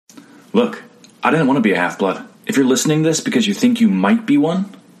Look, I didn't want to be a half-blood. If you're listening to this because you think you might be one,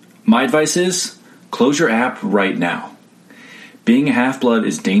 my advice is close your app right now. Being a half-blood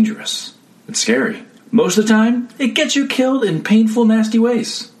is dangerous. It's scary. Most of the time, it gets you killed in painful, nasty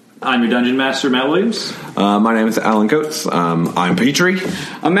ways. I'm your Dungeon Master, Matt Williams. My name is Alan Coates. I'm Petrie.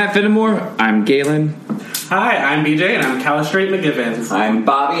 I'm Matt Fenimore. I'm Galen. Hi, I'm BJ, and I'm Calistrate McGivens. I'm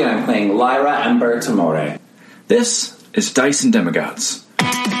Bobby, and I'm playing Lyra Ember Tamore. This is Dice and Demigods.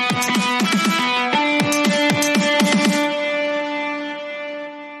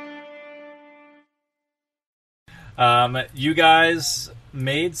 You guys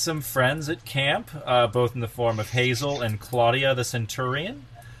made some friends at camp, both in the form of Hazel and Claudia the Centurion.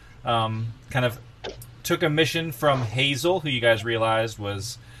 Kind of took a mission from Hazel, who you guys realized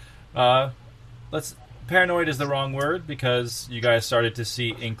was, paranoid is the wrong word, because you guys started to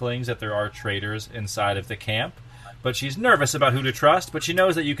see inklings that there are traitors inside of the camp. But she's nervous about who to trust, but she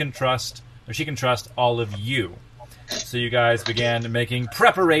knows that you can trust, or she can trust all of you. So you guys began making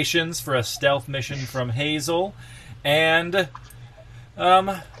preparations for a stealth mission from Hazel, and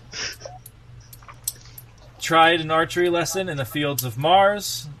tried an archery lesson in the fields of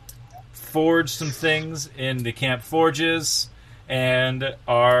Mars, forged some things in the camp forges, and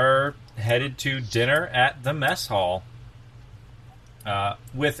are headed to dinner at the mess hall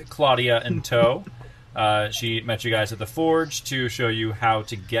with Claudia in tow. She met you guys at the forge to show you how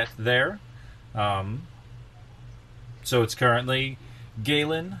to get there. So it's currently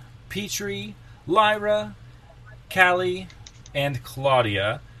Galen, Petrie, Lyra, Callie, and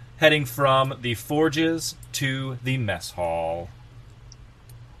Claudia heading from the forges to the mess hall.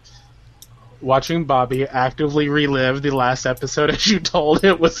 Watching Bobby actively relive the last episode as you told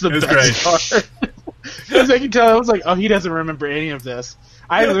it was the best part. Because I can tell, I was like, oh, he doesn't remember any of this.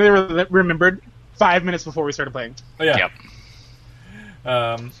 I literally remembered 5 minutes before we started playing. Oh, yeah.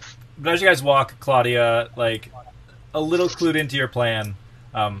 Yep. But as you guys walk, Claudia, like, a little clued into your plan.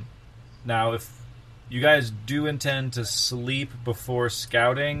 Now, if you guys do intend to sleep before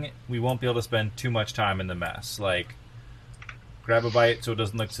scouting, we won't be able to spend too much time in the mess. Like, grab a bite so it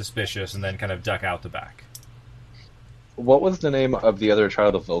doesn't look suspicious, and then kind of duck out the back. What was the name of the other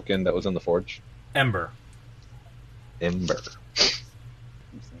child of Vulcan that was in the forge? Ember. Ember.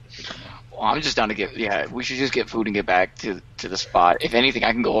 Well, I'm just down to get... Yeah, we should just get food and get back to the spot. If anything,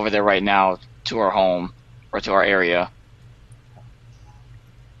 I can go over there right now to our home, or to our area.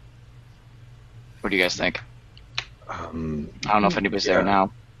 What do you guys think? I don't know if anybody's there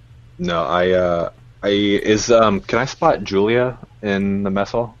now. No, can I spot Julia in the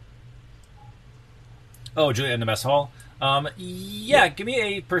mess hall? Oh, Julia in the mess hall? Yeah, give me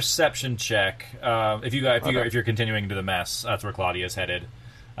a perception check. If you're continuing to the mess, that's where Claudia's headed.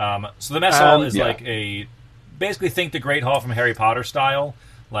 So the mess hall is like basically think the Great Hall from Harry Potter style,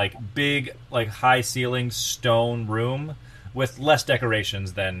 like big, like high ceiling stone room with less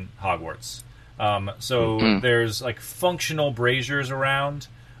decorations than Hogwarts. There's like functional braziers around,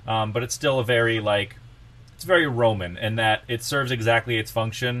 but it's still it's very Roman in that it serves exactly its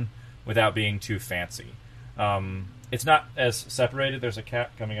function without being too fancy. It's not as separated. There's a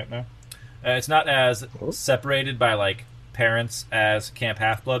cat coming up now. It's not as separated by like parents as Camp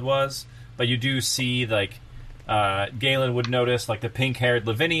Half-Blood was, but you do see like Galen would notice like the pink-haired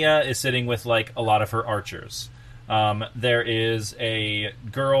Lavinia is sitting with like a lot of her archers. There is a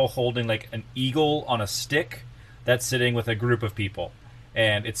girl holding like an eagle on a stick that's sitting with a group of people.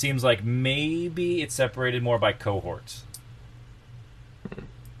 And it seems like maybe it's separated more by cohorts.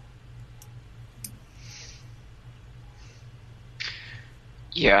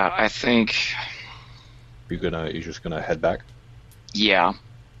 Yeah, I think... You're just gonna head back? Yeah.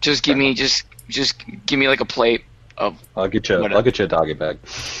 Just give me like a plate of... I'll get you a doggy bag.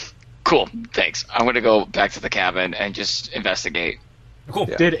 Cool, thanks. I'm gonna go back to the cabin and just investigate. Cool.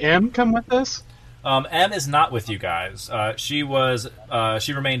 Yeah. Did M come with us? M is not with you guys. She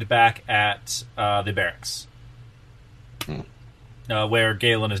remained back at the barracks. Where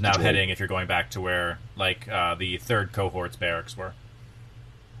Galen is now heading if you're going back to where the third cohort's barracks were.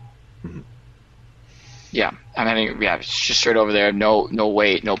 Mm-hmm. Yeah, I'm heading. Yeah, just straight over there. No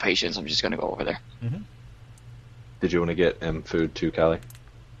wait, no patience. I'm just gonna go over there. Mm-hmm. Did you want to get M food too, Callie?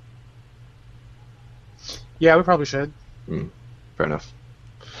 Yeah, we probably should. Fair enough.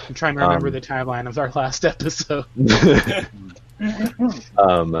 I'm trying to remember the timeline of our last episode.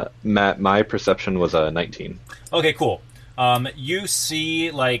 Matt, my perception was a 19. Okay, cool. You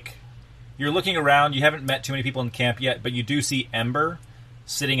see, you're looking around. You haven't met too many people in camp yet, but you do see Ember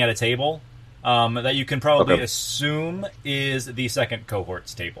sitting at a table that you can probably assume is the second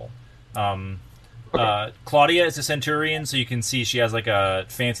cohort's table. Claudia is a centurion, so you can see she has like a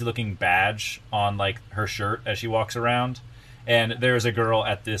fancy-looking badge on like her shirt as she walks around. And there's a girl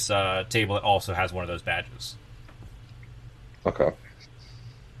at this table that also has one of those badges. Okay.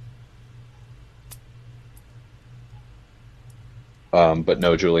 But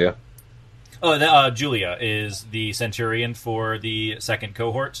no Julia. Oh, Julia is the centurion for the second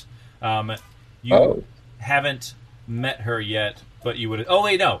cohort. You haven't met her yet, but you would. Oh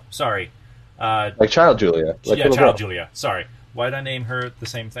wait, no, sorry. Like child Julia. Like yeah, child Julia. Sorry, why did I name her the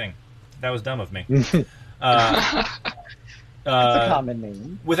same thing? That was dumb of me. It's a common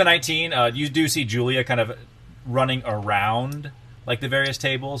name. With a 19, you do see Julia kind of running around like the various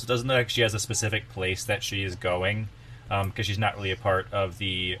tables. It doesn't look like she has a specific place that she is going, because she's not really a part of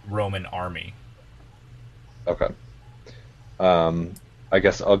the Roman army. Okay. I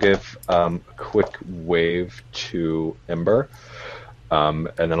guess I'll give a quick wave to Ember, and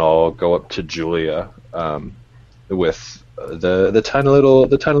then I'll go up to Julia with the tiny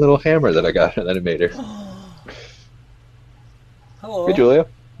little hammer that I got that I made her. Hello. Hey, Julia.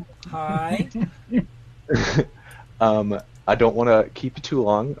 Hi. I don't want to keep you too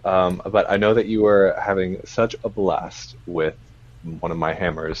long, but I know that you were having such a blast with one of my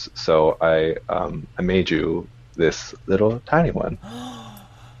hammers, so I made you this little tiny one.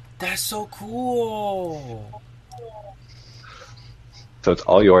 That's so cool. So it's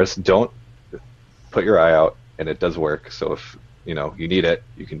all yours. Don't put your eye out, and it does work. So if you need it,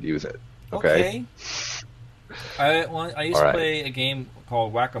 you can use it. Okay. I used to play a game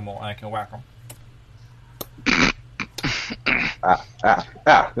called Whack-A-Mole, and I can whack them.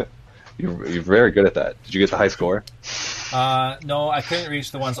 You're very good at that. Did you get the high score? No, I couldn't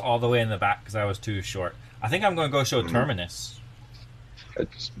reach the ones all the way in the back because I was too short. I think I'm going to go show Terminus.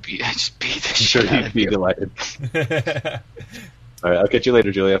 Just beat the I'm shit sure out he'd of be you. delighted. All right, I'll catch you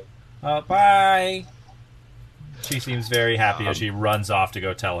later, Julia. Bye. She seems very happy as she runs off to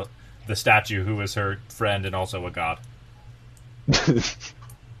go tell the statue who is her friend and also a god.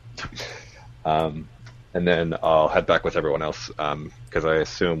 And then I'll head back with everyone else because I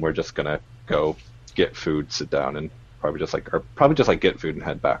assume we're just gonna go get food, sit down, and probably just get food and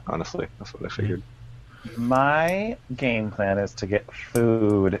head back. Honestly, that's what I figured. My game plan is to get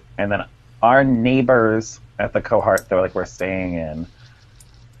food, and then our neighbors at the cohort that we're staying in,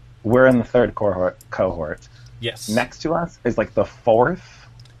 we're in the third cohort. Yes. Next to us is like the fourth.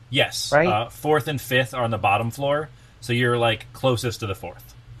 Yes. Right? Fourth and fifth are on the bottom floor, so you're like closest to the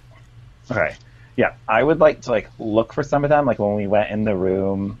fourth. Okay. Yeah, I would like to look for some of them. Like when we went in the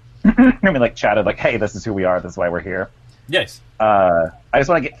room, and we chatted hey, this is who we are. This is why we're here. Yes. I just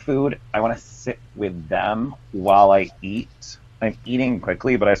want to get food. I want to sit with them while I eat. I'm eating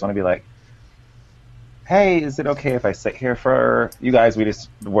quickly, but I just want to be hey, is it okay if I sit here for you guys?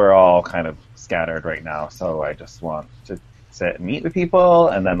 We're all kind of scattered right now, so I just want to sit and meet with people,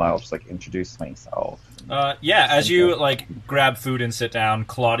 and then I'll just introduce myself. Yeah, as you grab food and sit down,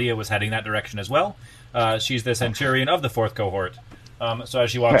 Claudia was heading that direction as well. She's the centurion of the fourth cohort. So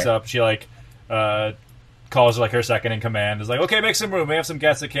as she walks up, she calls her second in command. Is okay, make some room. We have some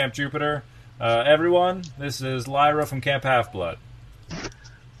guests at Camp Jupiter. Everyone, this is Lyra from Camp Half-Blood.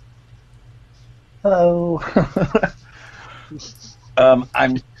 Hello.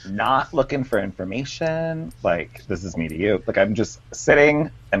 I'm not looking for information. This is me to you. I'm just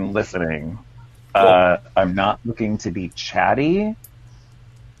sitting and listening. Cool. I'm not looking to be chatty.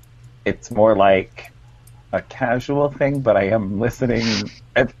 It's more like a casual thing, but I am listening.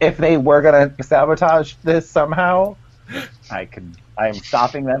 If they were going to sabotage this somehow, I am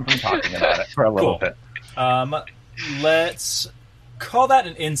stopping them from talking about it for a little bit. Let's call that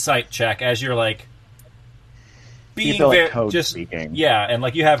an insight check as you're being code speaking. Yeah,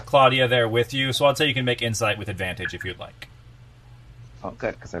 and you have Claudia there with you, so I'd say you can make insight with advantage if you'd like. Oh,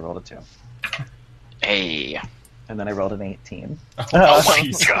 good, because I rolled a 2. Hey. And then I rolled an 18. Oh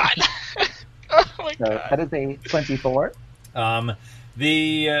my god. Oh my god. That is a 24.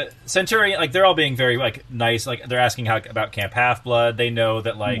 The Centurion, they're all being very nice. They're asking about Camp Half-Blood. They know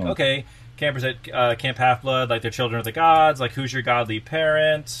that okay, campers at Camp Half-Blood, they're children of the gods. Who's your godly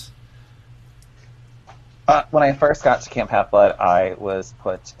parent? When I first got to Camp Half-Blood, I was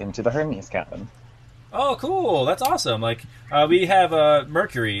put into the Hermes cabin. Oh, cool! That's awesome. We have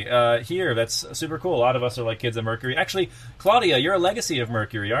Mercury here. That's super cool. A lot of us are kids of Mercury. Actually, Claudia, you're a legacy of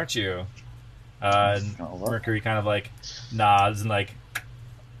Mercury, aren't you? Mercury kind of nods and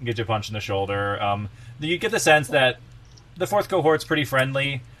gives you a punch in the shoulder. You get the sense that the fourth cohort's pretty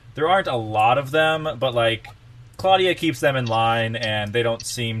friendly. There aren't a lot of them, but Claudia keeps them in line, and they don't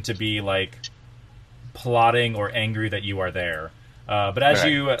seem to be plotting or angry that you are there. But as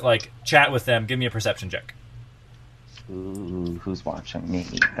you chat with them, give me a perception check. Ooh, who's watching me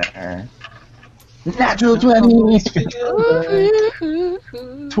there? Natural 20!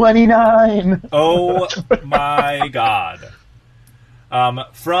 29! Oh my god.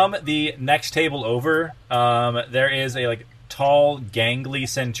 From the next table over, there is a tall, gangly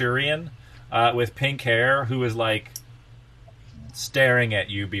centurion with pink hair who is staring at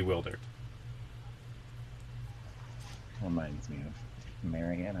you, bewildered. Reminds me of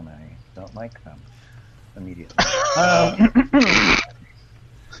Marianne, and I don't like them immediately.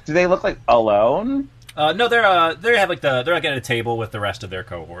 Do they look alone? No, they're they're at a table with the rest of their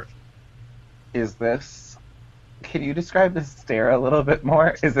cohort. Is this? Can you describe this stare a little bit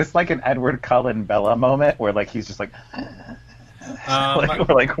more? Is this an Edward Cullen Bella moment where he's just what? Oh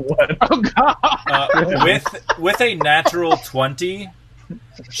god! With a natural 20,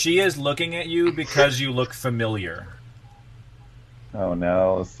 she is looking at you because you look familiar. Oh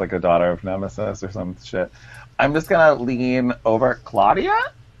no, it's a daughter of Nemesis or some shit. I'm just gonna lean over Claudia.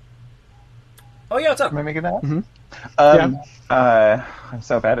 Oh yeah, what's up? Am I making that? Mm-hmm. I'm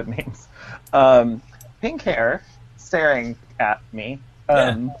so bad at names. Pink hair, staring at me.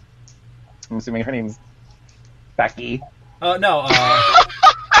 I'm assuming her name's Becky. No.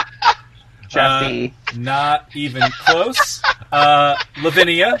 Jesse. Not even close.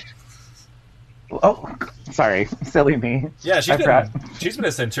 Lavinia. Oh, sorry, silly me. Yeah, she's been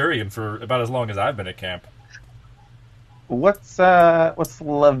a centurion for about as long as I've been at camp. What's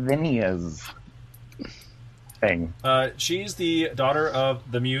Lavinia's thing? She's the daughter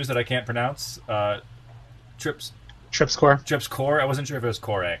of the muse that I can't pronounce. Tripscore. Tripscore. I wasn't sure if it was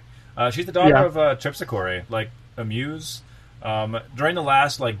Core. She's the daughter of Tripsicore, a muse. During the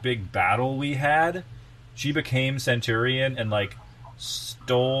last big battle we had, she became centurion and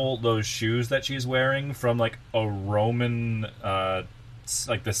stole those shoes that she's wearing from a Roman, the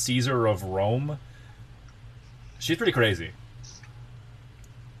Caesar of Rome. She's pretty crazy.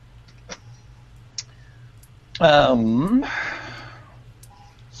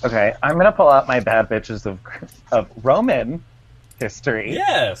 Okay, I'm gonna pull out my bad bitches of Roman history.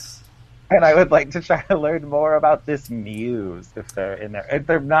 Yes. And I would like to try to learn more about this muse, if they're in there. If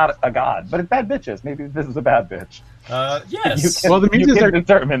they're not a god, but it's bad bitches. Maybe this is a bad bitch. Yes. The muses you are can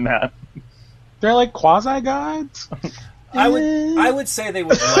determine that. They're quasi gods. I would say they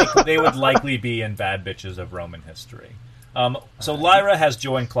would likely be in bad bitches of Roman history. So Lyra has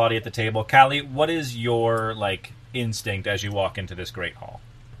joined Claudia at the table. Callie, what is your instinct as you walk into this great hall?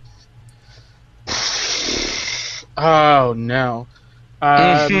 Oh no.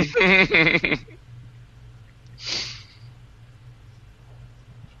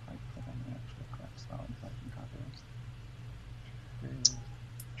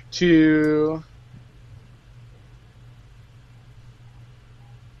 To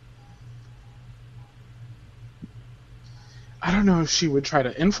I don't know if she would try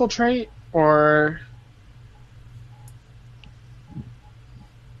to infiltrate or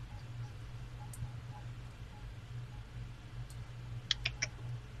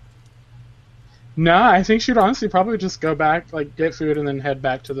no, I think she'd honestly probably just go back, get food, and then head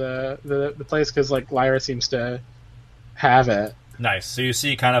back to the place because Lyra seems to have it. Nice. So you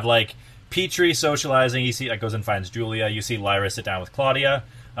see kind of Petrie socializing. You see goes and finds Julia. You see Lyra sit down with Claudia.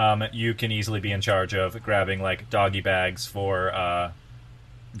 You can easily be in charge of grabbing doggy bags for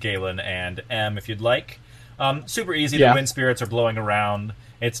Galen and M if you'd like. Super easy. Yeah. The wind spirits are blowing around.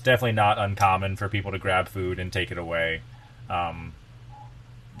 It's definitely not uncommon for people to grab food and take it away.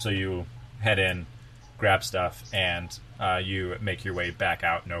 So you head in, grab stuff, and you make your way back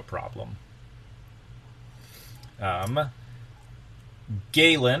out, no problem.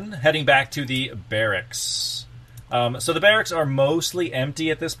 Galen, heading back to the barracks. So the barracks are mostly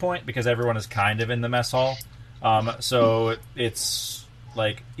empty at this point because everyone is kind of in the mess hall. So it's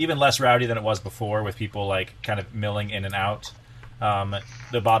even less rowdy than it was before, with people kind of milling in and out.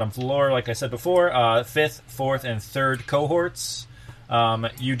 The bottom floor, like I said before, 5th, 4th, and 3rd cohorts.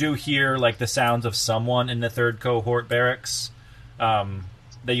 You do hear the sounds of someone in the 3rd cohort barracks that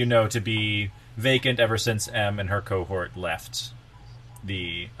you know to be vacant ever since M and her cohort left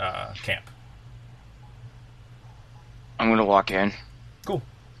the camp. I'm gonna walk in. Cool.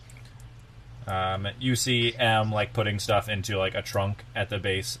 You see M putting stuff into a trunk at the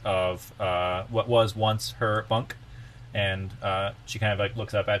base of what was once her bunk, and she kind of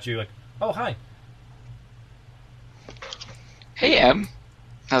looks up at you "Oh, hi." Hey, Em.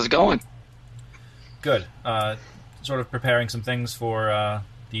 How's it going? Good. Sort of preparing some things for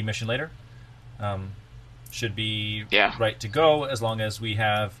the mission later. Should be right to go as long as we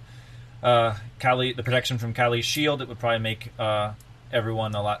have Kali, the protection from Kali's shield, it would probably make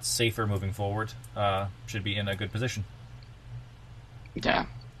everyone a lot safer moving forward. Should be in a good position. Yeah.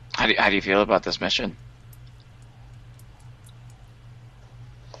 How do you feel about this mission?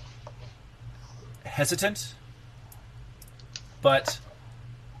 Hesitant, but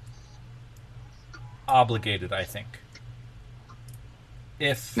obligated, I think.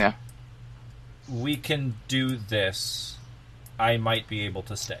 If we can do this, I might be able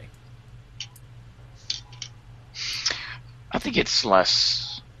to stay. I think it's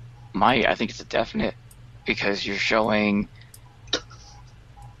less might. I think it's a definite, because you're showing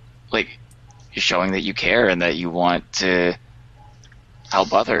that you care and that you want to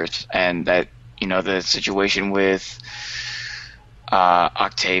help others, and that, you know, the situation with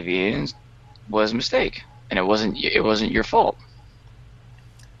Octavian was a mistake, and it wasn't your fault.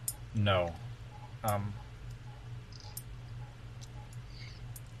 No.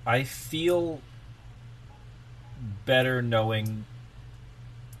 I feel better knowing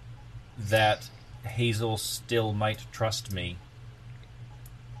that Hazel still might trust me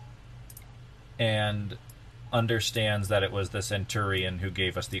and understands that it was the Centurion who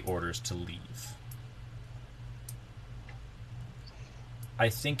gave us the orders to leave. I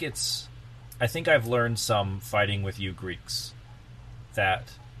think I've learned some fighting with you Greeks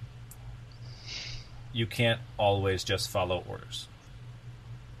that you can't always just follow orders.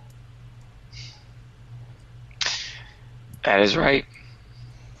 That is right.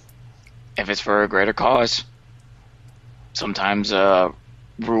 If it's for a greater cause, sometimes a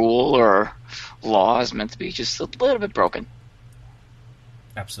rule or law is meant to be just a little bit broken.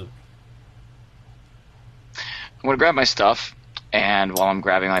 Absolutely. I'm gonna grab my stuff, and while I'm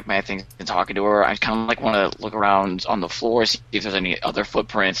grabbing like my things and talking to her, I kind of like want to look around on the floor, see if there's any other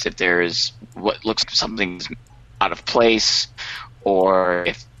footprints, if there's what looks like something's out of place, or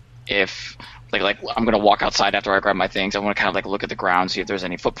if like I'm gonna walk outside after I grab my things. I want to kind of like look at the ground, see if there's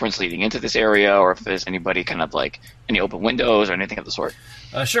any footprints leading into this area, or if there's anybody kind of like any open windows or anything of the sort.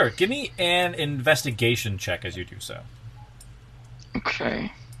 Sure. Give me an investigation check as you do so.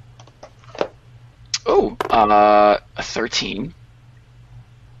 Okay. Oh, a 13.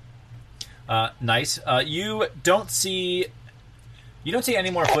 Nice. You don't see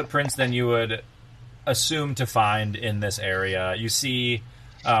any more footprints than you would assume to find in this area. You see,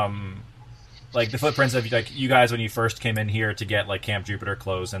 like the footprints of like you guys when you first came in here to get like Camp Jupiter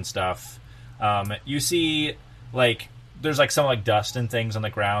clothes and stuff. You see like there's like some like dust and things on the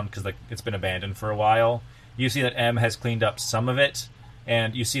ground because like it's been abandoned for a while. You see that M has cleaned up some of it,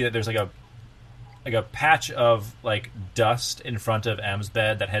 and you see that there's like a patch of like dust in front of M's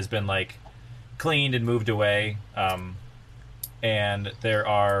bed that has been like cleaned and moved away. And there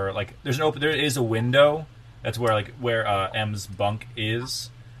is a window that's where M's bunk is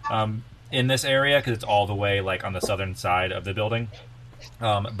in this area because it's all the way like on the southern side of the building.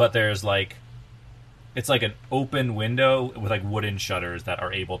 But there's like it's like an open window with like wooden shutters that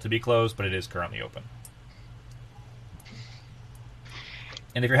are able to be closed, but it is currently open.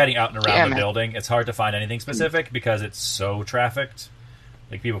 And if you're heading out and around the building, it's hard to find anything specific because it's so trafficked.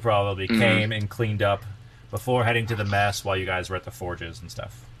 Like people probably came and cleaned up before heading to the mess while you guys were at the forges and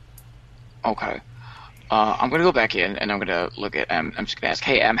stuff. Okay. I'm going to go back in, and I'm going to look at M. I'm just going to ask,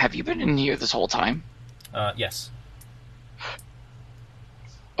 hey, M, have you been in here this whole time? Yes.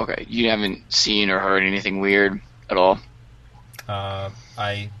 Okay. You haven't seen or heard anything weird at all?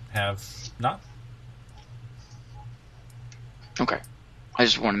 I have not. Okay. I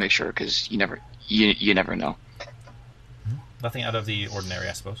just want to make sure, because you never know. Nothing out of the ordinary,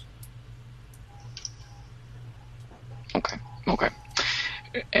 I suppose. Okay.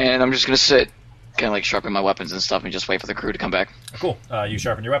 And I'm just going to sit, kind of like sharpen my weapons and stuff, and just wait for the crew to come back. Cool. You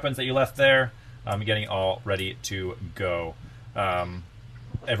sharpen your weapons that you left there. You're getting all ready to go.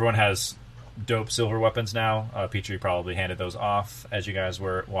 Everyone has dope silver weapons now. Petrie probably handed those off as you guys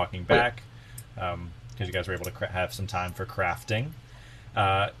were walking back, because you guys were able to have some time for crafting.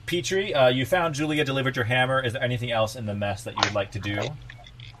 Petrie, you found Julia delivered your hammer. Is there anything else in the mess that you would like to do?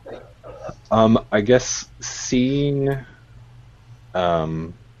 I guess seeing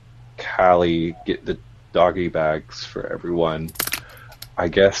Kali get the doggy bags for everyone, I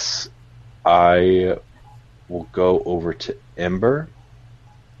guess I will go over to Ember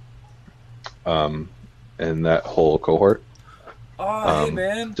and that whole cohort. Oh, hey,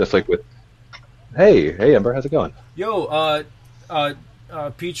 man. Just like with... Hey, Ember, how's it going? Yo,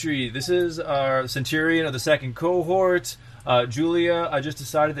 Petrie, this is our Centurion of the second cohort. Julia, I just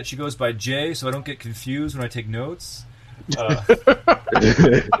decided that she goes by Jay, so I don't get confused when I take notes.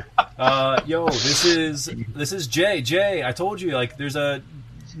 Yo, this is Jay. Jay, I told you, like, there's a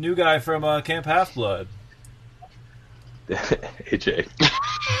new guy from Camp Half-Blood. AJ.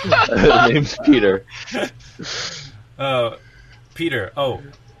 Name's Peter. Peter. Oh,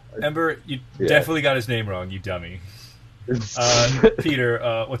 Ember, you definitely got his name wrong, you dummy.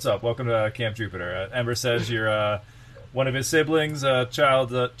 Peter, what's up? Welcome to Camp Jupiter. Ember says you're one of his siblings.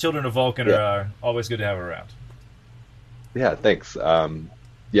 Children of Vulcan are always good to have around. Yeah, thanks.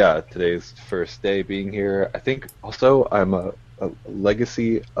 Today's first day being here. I think also I'm a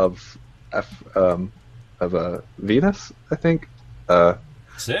legacy of Venus, I think.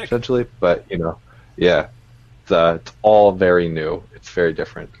 Sick. Essentially, but it's all very new. It's very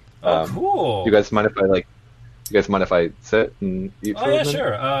different. Cool. You guys mind if I sit and eat? Oh yeah,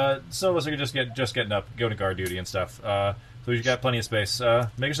 sure. Some of us are just getting up, going to guard duty and stuff. So you've got plenty of space.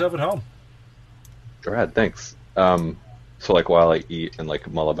 Make yourself at home. Rad, thanks. So while I eat and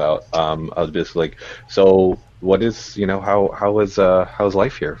mull about, I was basically so what is how's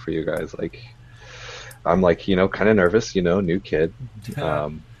life here for you guys? I'm kind of nervous, new kid.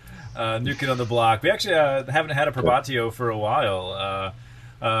 New kid on the block. We actually haven't had a probatio for a while.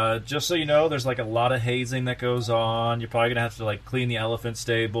 Just so you know, there's a lot of hazing that goes on. You're probably gonna have to clean the elephant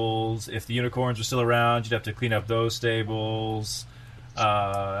stables. If the unicorns are still around, you'd have to clean up those stables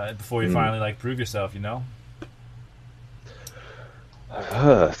before you finally prove yourself.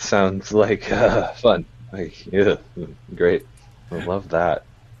 Sounds like fun. Great. I love that.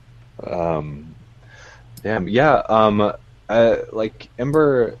 Damn. Yeah.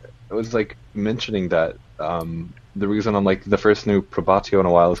 Ember was mentioning that the reason I'm the first new probatio in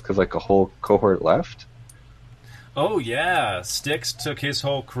a while is because a whole cohort left. Oh yeah, Styx took his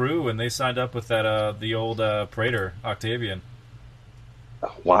whole crew and they signed up with that the old Praetor Octavian.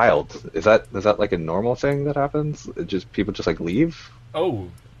 Wild. Is that a normal thing that happens? People just leave? Oh,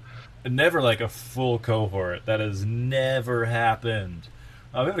 never a full cohort. That has never happened.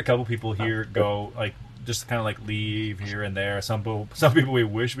 We've had a couple people here go just kind of leave here and there. Some people we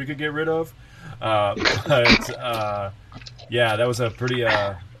wish we could get rid of, but that was a pretty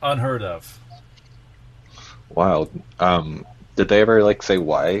unheard of. Wild. Did they ever say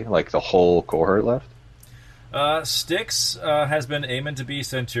why the whole cohort left? Styx has been aiming to be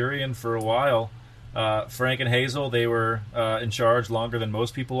Centurion for a while. Frank and Hazel, they were in charge longer than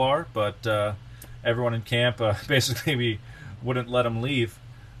most people are, but everyone in camp basically we wouldn't let them leave.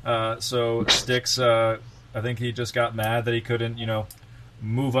 So Styx, I think he just got mad that he couldn't,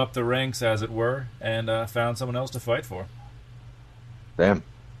 move up the ranks, as it were, and found someone else to fight for. Damn.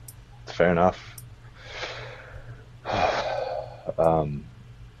 Fair enough. Well,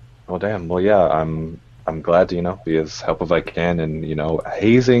 damn. Well, yeah, I'm glad to, be as helpful as I can, and,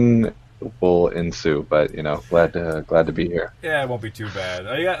 hazing will ensue, but, glad to be here. Yeah, it won't be too bad.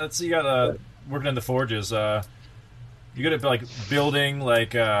 You got working in the forges, you good at building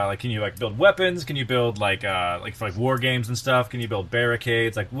can you build weapons? Can you build for war games and stuff? Can you build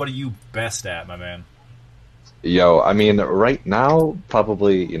barricades? What are you best at, my man? Yo, I mean, right now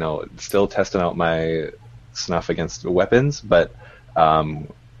probably still testing out my snuff against weapons, but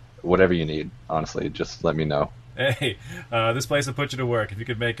whatever you need, honestly, just let me know. Hey, this place will put you to work. If you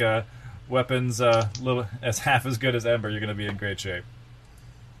could make weapons half as good as Ember, you're going to be in great shape.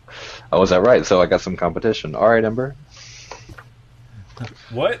 Oh, is that right? So I got some competition. All right, Ember.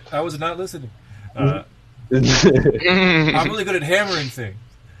 What? I was not listening. I'm really good at hammering things.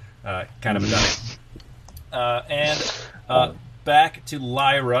 Kind of a dummy. Back to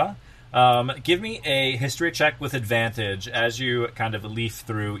Lyra. Give me a history check with advantage as you kind of leaf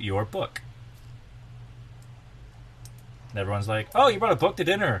through your book. And everyone's like, oh, you brought a book to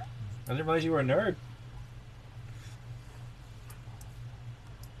dinner. I didn't realize you were a nerd.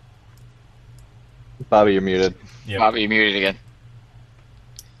 Bobby, you're muted. Yep. Bobby, you're muted again.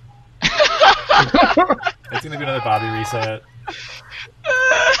 It's going to be another Bobby reset.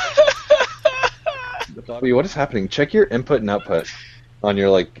 Bobby, what is happening? Check your input and output on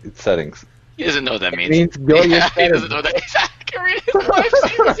your settings. He doesn't know what that means. It means go your he doesn't know what that means. I can read his life, so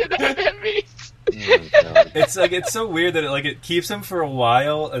he doesn't know what that means. It's so weird that it keeps him for a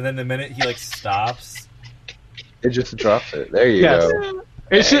while, and then the minute he stops, it just drops it. There you go.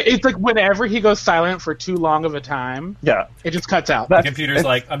 It's whenever he goes silent for too long of a time, it just cuts out. The computer's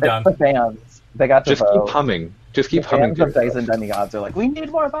I'm done. The fans, they got the just vote. keep humming. Just keep humming. The Dice and Demigods are we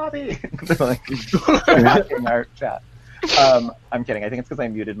need more Bobby. They're in our chat. I'm kidding. I think it's because I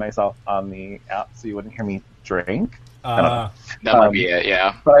muted myself on the app so you wouldn't hear me drink. That might be it,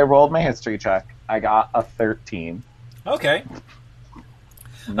 yeah. But I rolled my history check. I got a 13. Okay.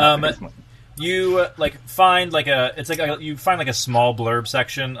 You find you find a small blurb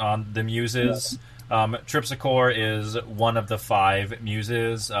section on the Muses. Tripsichore is one of the 5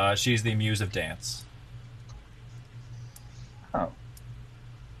 muses. She's the muse of dance. Oh.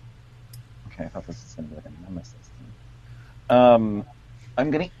 Okay, I thought this was going to be like a nemesis thing. I'm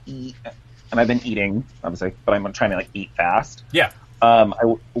going to eat, and I've been eating, obviously, but I'm trying to like eat fast. Yeah.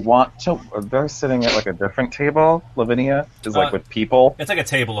 Want to. They're sitting at like a different table. Lavinia is like with people. It's like a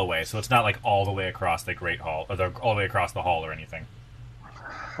table away, so it's not like all the way across the Great Hall, or all the way across the hall or anything.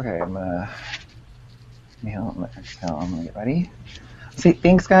 Okay, I'm gonna inhale, I'm gonna exhale, I'm gonna get ready. Say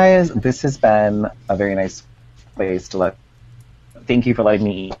thanks, guys. This has been a very nice place to let. Thank you for letting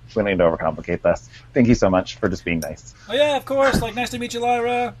me eat. We don't need to overcomplicate this. Thank you so much for just being nice. Oh yeah, of course. Like, nice to meet you,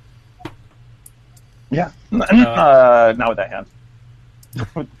 Lyra. Yeah. Not with that hand.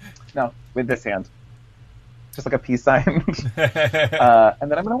 No, with this hand. Just like a peace sign.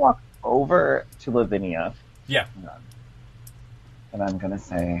 And then I'm gonna walk over to Lavinia. Yeah. And I'm gonna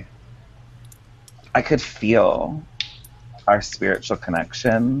say, I could feel our spiritual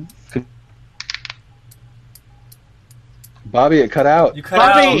connection. Bobby, it cut out. You cut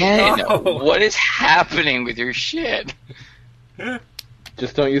out. Man, No. what is happening with your shit?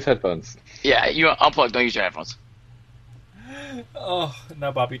 Just don't use headphones. Yeah, you unplug. Don't use your headphones. Oh,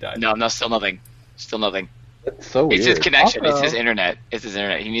 now Bobby died. No, still nothing. Still nothing. That's so weird. It's his connection. Also- It's his internet. It's his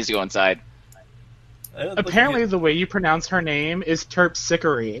internet. He needs to go inside. Apparently, the way you pronounce her name is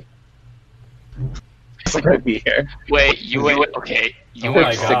Terpsichore. I'm gonna be here. Wait, you went. Okay, you Oh went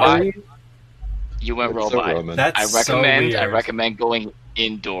my robot. God. You went That's so robot. Roman. That's I so recommend going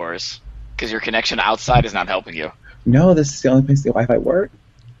indoors because your connection outside is not helping you. No, this is the only place the Wi-Fi works.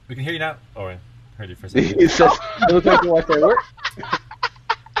 We can hear you now. Oh, I heard you for a second. He says, it looks like the Wi-Fi work.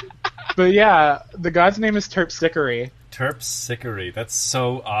 But yeah, the god's name is Terpsichore. Terpsichore. That's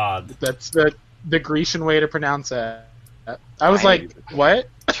so odd. That's the Grecian way to pronounce it. I was like, what?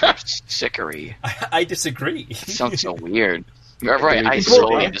 Terpsichore. I disagree. That sounds so weird. You're right. I People-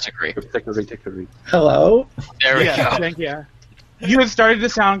 totally disagree. Tickery. Hello? There we Yeah, go. thank you. You had started to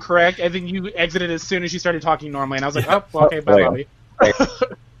sound correct, and then you exited as soon as you started talking normally, and I was like, oh, well, okay, bye, Oh, Bobby.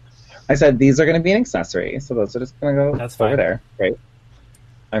 I said these are going to be an accessory, so those are just going to go That's over fine. there. Right?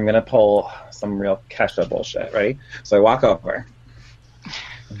 I'm going to pull some real Kesha bullshit, ready? So I walk over.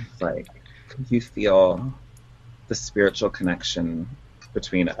 It's like, you feel the spiritual connection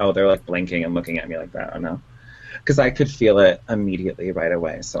between, they're like blinking and looking at me like that, I don't know. Because I could feel it immediately right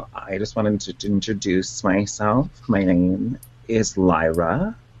away. So I just wanted to introduce myself. My name is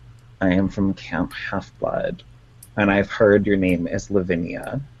Lyra. I am from Camp Half-Blood. And I've heard your name is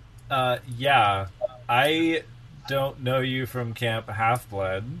Lavinia. Yeah. I don't know you from Camp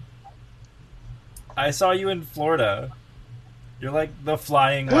Half-Blood. I saw you in Florida. You're like the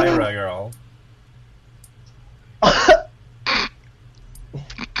flying Lyra girl.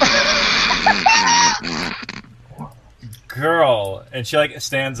 Girl. And she like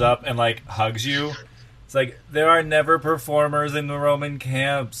stands up and like hugs you. It's like, there are never performers in the Roman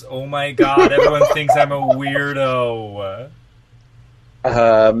camps. Oh my god, everyone thinks I'm a weirdo.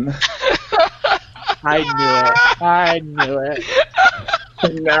 I knew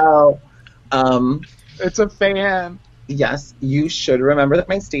it. No. It's a fan. Yes, you should remember that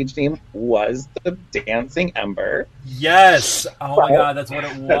my stage name was the Dancing Ember. Yes! Oh my god, that's what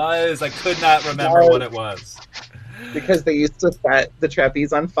it was. I could not remember what it was. Because they used to set the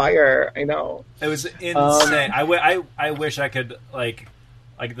trapeze on fire. I know. It was insane. I wish I could like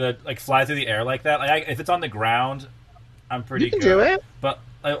fly through the air like that. Like if it's on the ground, I'm pretty You can good. do it. But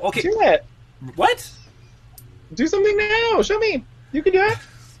okay, Do it. what? Do something now. Show me. You can do it.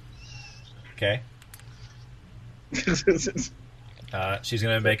 Okay. She's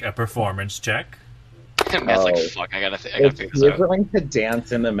gonna make a performance check. Matt's like, fuck, I gotta figure If this you're out. going to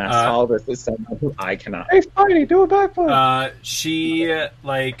dance in the mess hall, this is someone who I cannot. Hey, Spidey, do a backflip. She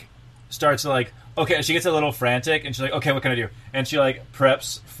like starts to like, okay, she gets a little frantic and she's like, okay, what can I do? And she like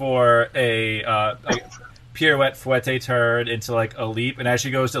preps for a like pirouette fouette turn into like a leap, and as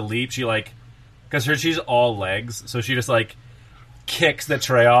she goes to leap, she like, because she's all legs, so she just like kicks the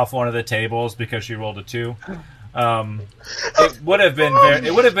tray off one of the tables because she rolled a 2. It would have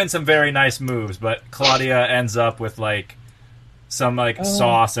been some very nice moves, but Claudia ends up with like some like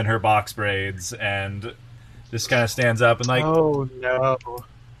sauce in her box braids and just kind of stands up and like, Oh no.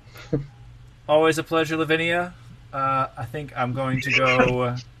 always a pleasure, Lavinia. I think I'm going to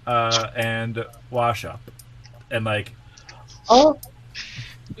go and wash up and like, Oh,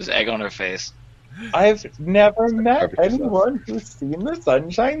 There's egg on her face. I've never met Barbecue sauce. anyone who's seen the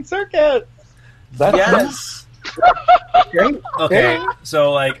Sunshine Circuit. That's yes. Great. Okay,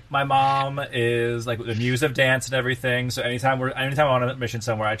 so like my mom is like the muse of dance and everything. So anytime I'm on a mission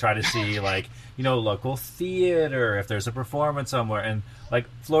somewhere, I try to see like local theater if there's a performance somewhere. And like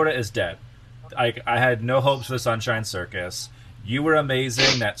Florida is dead. I had no hopes for the Sunshine Circus. You were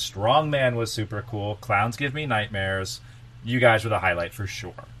amazing. That Strong Man was super cool. Clowns Give Me Nightmares. You guys were the highlight for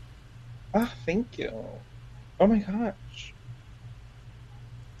sure. Oh, thank you. Oh my gosh.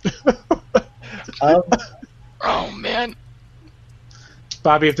 Oh man,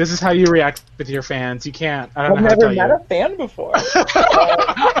 Bobby, if this is how you react with your fans, you can't. I don't I've know how to never tell met you. a fan before.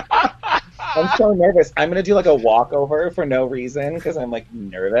 I'm so nervous. I'm gonna do like a walkover for no reason because I'm like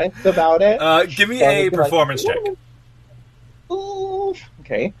nervous about it. Give me So I'm a gonna be performance check. Ooh.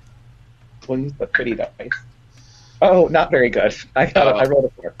 Okay. We'll use the pretty dice. Oh, not very good. I rolled a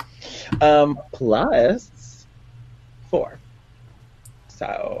 4. Plus 4.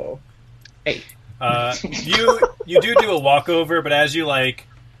 So 8. You do a walkover, but as you like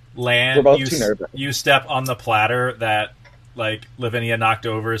land, We're both too nervous. you step on the platter that like Lavinia knocked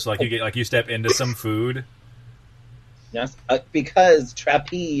over. So like you step into some food. Yes, because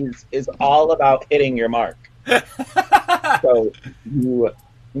trapeze is all about hitting your mark. So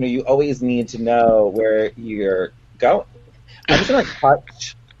you always need to know where you're going. I'm just gonna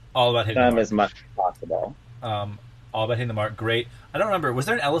touch All about hitting them the as much as possible. mark. All about hitting the mark. Great. I don't remember. Was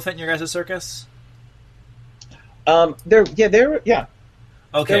there an elephant in your guys' circus? There.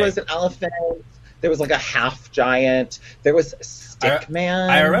 Okay. There was an elephant. There was like a half giant. There was Stickman.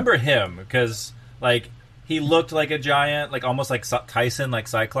 I remember him because like he looked like a giant, like almost like Tyson, like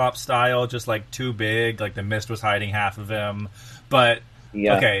Cyclops style, just like too big. Like the mist was hiding half of him. But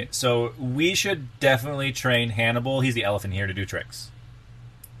Yeah. okay, so we should definitely train Hannibal. He's the elephant here to do tricks.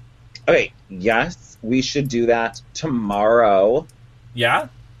 Okay. Yes, we should do that tomorrow Yeah.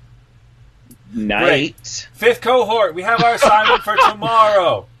 night. Fifth cohort. We have our assignment for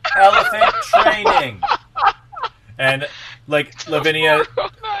tomorrow. Elephant training. And like Lavinia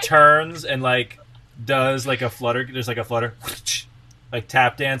turns and like does like a flutter. There's like a flutter, like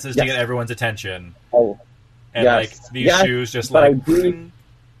tap dances to Yes. get everyone's attention. Oh, And yes. like these Yes, shoes just but like. I do-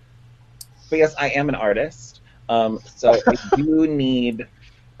 But yes, I am an artist. So I do need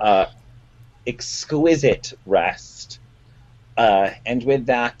exquisite rest. And with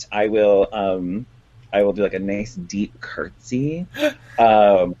that, I will do like a nice deep curtsy.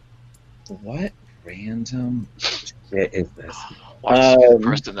 What random shit is this? watch the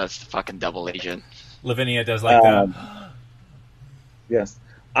person that's the fucking double agent. Lavinia does like that. Yes.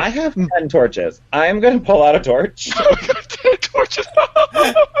 I have 10 torches. I'm going to pull out a torch. Torches.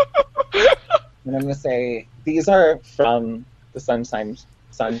 And I'm going to say, these are from the Sunshine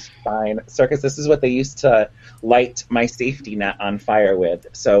Circus. This is what they used to light my safety net on fire with.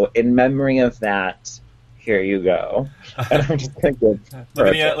 So in memory of that, here you go. And I'm just going to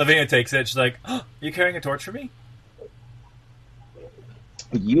give Lavinia takes it. She's like, "Are you carrying a torch for me?"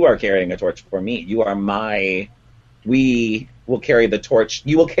 You are carrying a torch for me. You are my... We will carry the torch.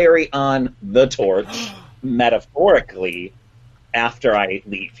 You will carry on the torch, metaphorically, after I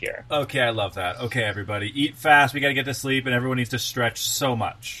leave here. Okay, I love that. Okay, everybody, eat fast. We got to get to sleep, and everyone needs to stretch so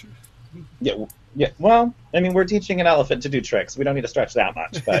much. Yeah. Well, I mean, we're teaching an elephant to do tricks. We don't need to stretch that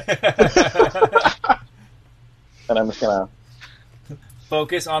much, but... And I'm just gonna...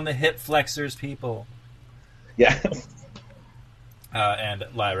 Focus on the hip flexors, people. Yeah. And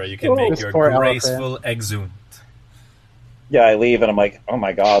Lyra, you can make This your poor graceful exunt. Yeah, I leave, and I'm like, oh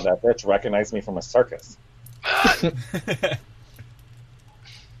my god, that bitch recognized me from a circus.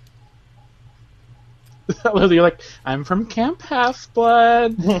 You're like, I'm from Camp Half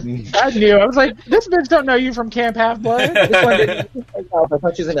Blood. I knew. I was like, this bitch don't know you from Camp Half Blood. I just wanted to I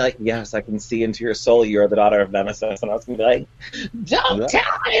thought she was going to be like, yes, I can see into your soul, you're the daughter of Nemesis. And I was going to be like, don't tell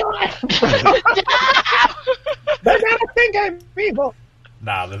anyone! They're going to think I'm evil!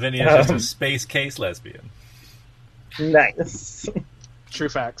 Nah, Lavinia's just a space case lesbian. Nice. True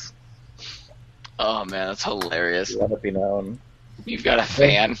facts. Oh man, that's hilarious. Let it be known. You've got a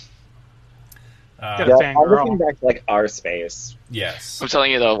fan. Got a Yeah, fan I'm girl. looking back to, like, our space. Yes. I'm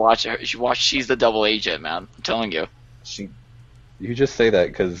telling you though, watch her. She's the double agent, man. I'm telling you. You just say that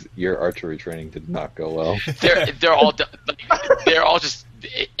because your archery training did not go well. They're all just.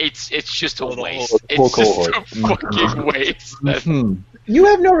 It's just a waste. whole It's just cohort. a fucking waste. You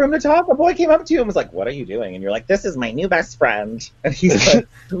have no room to talk. A boy came up to you and was like, what are you doing? And you're like, this is my new best friend. And he's like,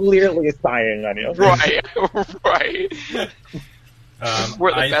 clearly spying on you. Right.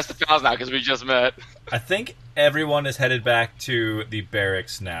 We're the I- best of pals now because we just met. I think everyone is headed back to the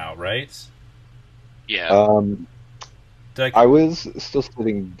barracks now, right? Yeah. I was still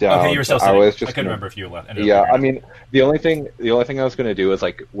sitting down. Okay, you were still so sitting. I was just I couldn't remember if you left. Yeah, I mean, the only thing I was going to do is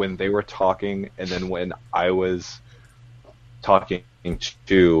like when they were talking, and then when I was talking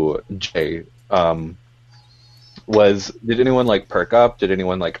to Jay, did anyone like perk up? Did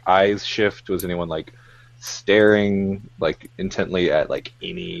anyone like eyes shift? Was anyone like staring like intently at like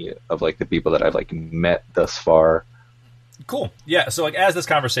any of like the people that I've like met thus far? Cool. Yeah. So like as this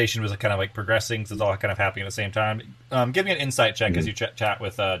conversation was kind of like progressing, so it's all kind of happening at the same time. Give me an insight check as you chat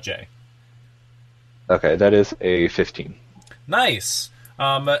with Jay. Okay, that is a 15. Nice.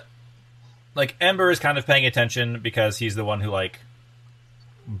 Like Ember is kind of paying attention because he's the one who like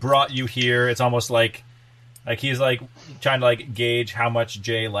brought you here. It's almost like he's like trying to like gauge how much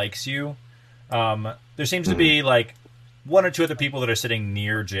Jay likes you. There seems to be like one or two other people that are sitting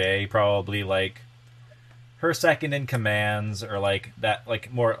near Jay, probably like her second in commands or like that,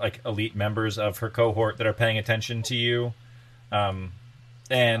 like more like elite members of her cohort that are paying attention to you.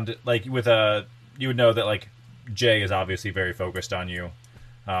 And like with you would know that like Jay is obviously very focused on you,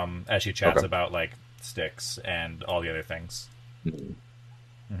 as she chats about like sticks and all the other things.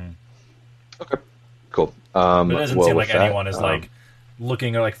 Okay, cool. But it doesn't seem like anyone is like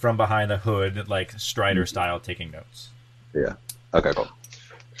looking like from behind the hood, like Strider style, taking notes. Yeah. Okay, cool.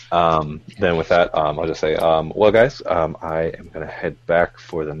 Then with that, I'll just say, well, guys, I am going to head back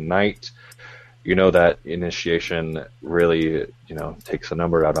for the night. You know that initiation really, takes a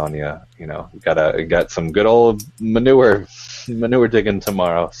number out on you. You got some good old manure digging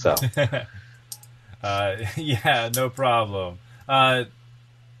tomorrow. So, yeah, no problem.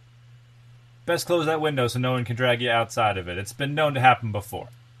 Best close that window so no one can drag you outside of it. It's been known to happen before.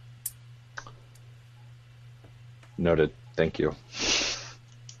 Noted. Thank you.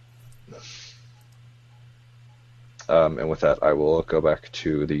 And with that, I will go back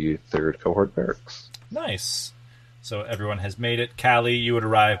to the third cohort barracks. Nice. So everyone has made it. Callie, you would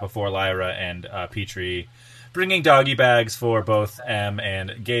arrive before Lyra and Petrie, bringing doggy bags for both M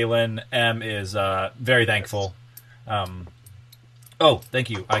and Galen. M is very thankful. Oh, thank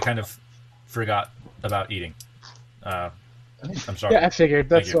you. I kind of forgot about eating. I'm sorry. Yeah, I figured.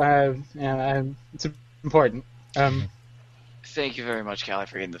 That's why it's important. Thank you very much, Callie,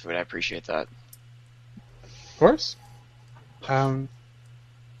 for eating the food. I appreciate that. Of course.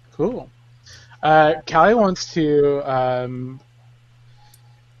 Cool. Callie wants to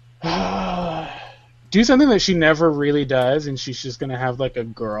do something that she never really does, and she's just gonna have like a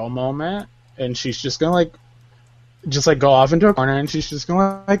girl moment, and she's just gonna go off into a corner, and she's just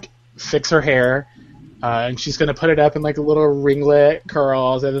gonna like fix her hair, and she's gonna put it up in like a little ringlet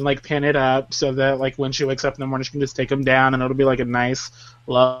curls, and then like pin it up so that like when she wakes up in the morning, she can just take them down, and it'll be like a nice,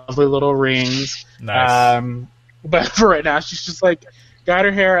 lovely little rings. Nice. But for right now, she's just like got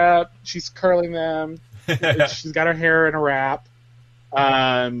her hair up, she's curling them, she's got her hair in a wrap,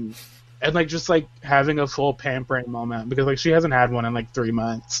 and like just like having a full pampering moment because like she hasn't had one in like 3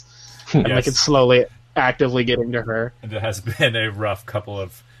 months, and like it's slowly actively getting to her. And it has been a rough couple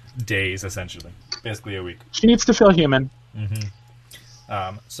of days, essentially, basically a week. She needs to feel human.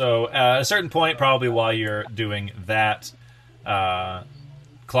 So at a certain point, probably while you're doing that,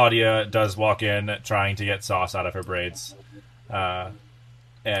 Claudia does walk in trying to get sauce out of her braids,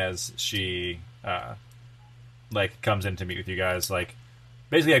 as she like comes in to meet with you guys, like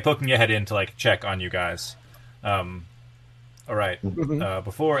basically like poking your head in to like check on you guys. All right.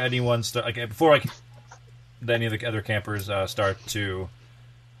 Before anyone before any of the other campers start to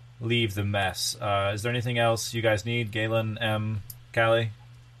leave the mess, is there anything else you guys need? Galen, M, Callie?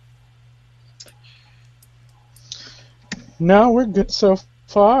 No, we're good so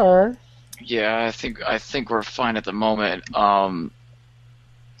far. Yeah, I think we're fine at the moment.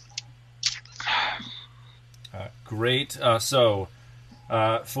 Great. So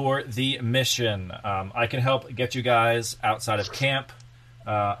for the mission, I can help get you guys outside of camp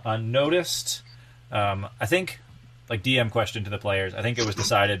unnoticed. I think, like, DM question to the players, I think it was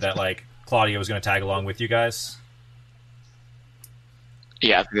decided that like Claudia was going to tag along with you guys.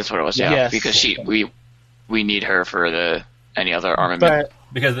 Yeah, I think that's what it was. Yeah, Yes. because we need her for any other armament. But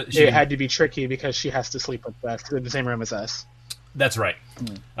Because it had to be tricky because she has to sleep with us in the same room as us. That's right.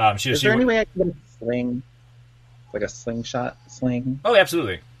 Is there any way I can get a sling? Like a slingshot sling? Oh,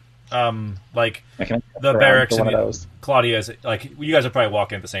 absolutely. Like the barracks and Claudia's, like, you guys will probably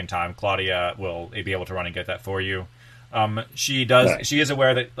walk in at the same time. Claudia will be able to run and get that for you. She does. Right. She is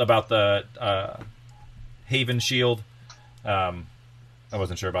aware about the Haven shield. I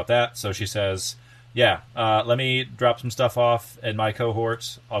wasn't sure about that, so she says, "Yeah, let me drop some stuff off in my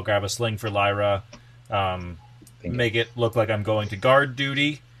cohort. I'll grab a sling for Lyra. Make it look like I'm going to guard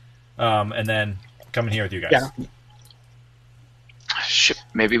duty, and then come in here with you guys." Yeah.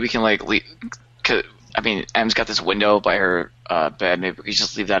 maybe we can like leave. I mean, Em's got this window by her bed. Maybe we can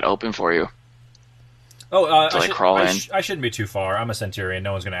just leave that open for you. Oh, crawl in. I shouldn't be too far. I'm a Centurion.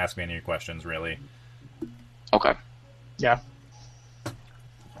 No one's going to ask me any questions, really. Okay. Yeah.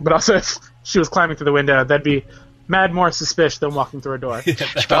 But also, if she was climbing through the window, that'd be mad more suspicious than walking through a door. She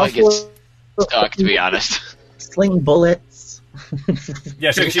probably gets stuck, to be honest. Sling bullets.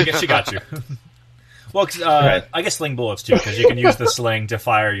 Yeah, she got you. Well, right. I guess sling bullets, too, because you can use the sling to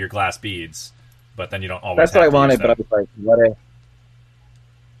fire your glass beads, but then you don't always That's have what I to wanted, use them. but I was like,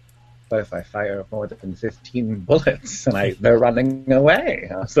 what if I fire more than 15 bullets and they're running away?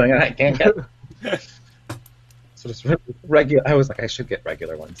 So I can't get... So just regular. I was like, I should get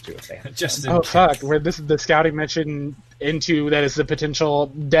regular ones too. If they have just fuck! Where this is the scouting mission into that is the potential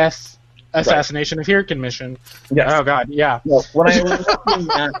death assassination of Hirkin mission. Yes. Oh god, yeah. Well, when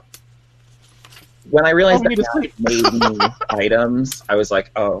I realized that made me items, I was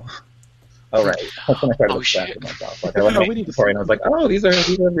like, oh, all right. That's when I started distracting myself. Like I went to inventory and I was like, oh, these are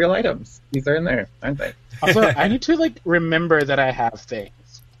real items. These are in there, aren't they? Also, I need to remember that I have things.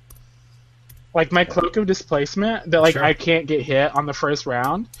 Like my cloak of displacement, that I can't get hit on the first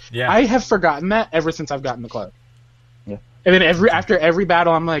round. Yeah. I have forgotten that ever since I've gotten the cloak. Yeah. And then after every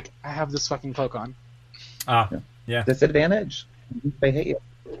battle, I'm like, I have this fucking cloak on. Yeah. Disadvantage. They hate you.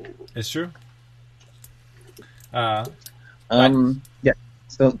 It's true. Yeah.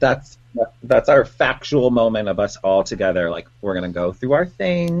 So that's our factual moment of us all together. Like we're gonna go through our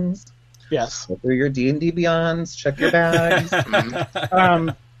things. Yes. Go through your D&D Beyonds. Check your bags.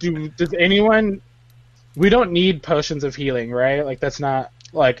 Does anyone? We don't need potions of healing, right? Like that's not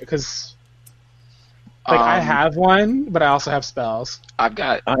because I have one, but I also have spells.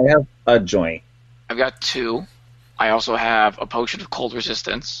 I have a joint. I've got 2. I also have a potion of cold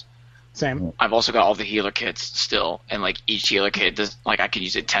resistance. Same. I've also got all the healer kits still, and each healer kit does I can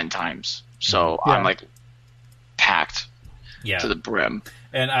use it 10 times. So I'm packed to the brim.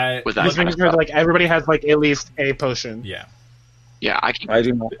 And with that kind of stuff. Everybody has at least a potion. Yeah. Yeah, I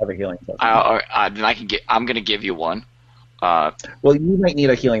do not have a healing potion. Then I'm gonna give you one. Well, you might need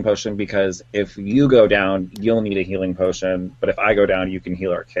a healing potion because if you go down, you'll need a healing potion. But if I go down, you can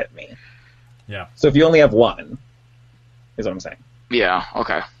heal or kit me. Yeah. So if you only have one, is what I'm saying. Yeah.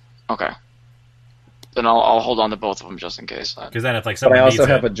 Okay. Then I'll hold on to both of them just in case. Because then if but I also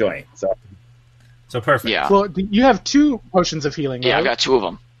have a joint, so perfect. Yeah. Well, you have 2 potions of healing. Yeah, right? I got 2 of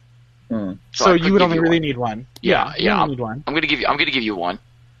them. So you would only really need one. Yeah. You need one. I'm gonna give you one.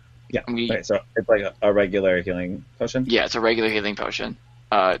 Yeah. Okay, so it's like a regular healing potion. Yeah, it's a regular healing potion.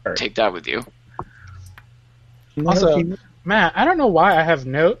 Take that with you. Also, Matt, I don't know why I have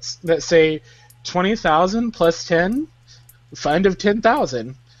notes that say 20,000 plus 10, fund of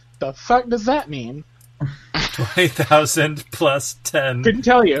 10,000. The fuck does that mean? 20,000 plus 10. Couldn't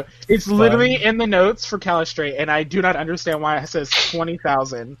tell you. It's literally in the notes for Calistrate, and I do not understand why it says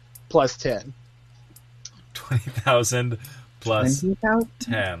 20,000 plus 10. 20,000 plus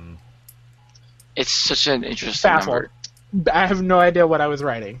 10. It's such an interesting Baffled. number. I have no idea what I was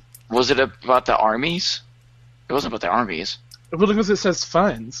writing. Was it about the armies? It wasn't about the armies. Well, because it says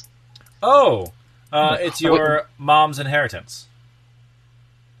funds. Oh, it's your mom's inheritance.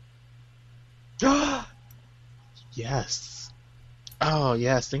 Yes. Oh,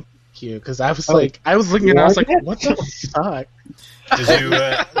 yes. Thank you. Because I was I was looking and I was like, what the fuck? Did you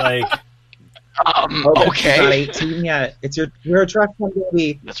okay. You're not 18 yet. You're a trust fund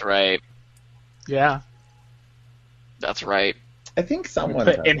baby. That's right. Yeah. That's right. I think someone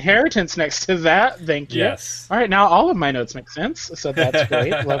put inheritance next to that. Thank you. Yes. All right, now all of my notes make sense, so that's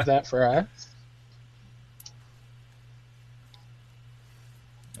great. Love that for us.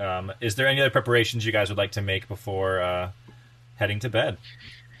 Is there any other preparations you guys would like to make before heading to bed?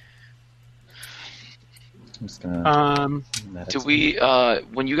 I'm just gonna do we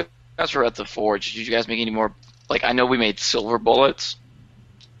when you guys were at the forge, did you guys make any more? I know we made silver bullets.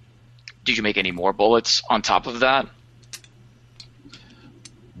 Did you make any more bullets on top of that?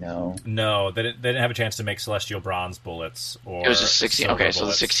 No, they didn't have a chance to make celestial bronze bullets. Or it was just 16. Okay, bullets. so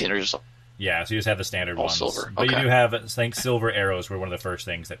the 16 are just. Yeah, so you just have the standard all ones. Silver. But okay. You do have, I think, silver arrows were one of the first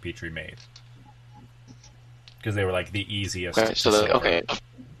things that Petrie made. Because they were the easiest. Okay, so so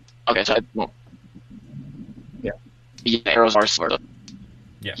yeah, arrows are silver.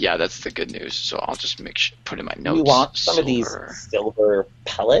 Yeah, that's the good news. So I'll just put in my notes. You want some of these silver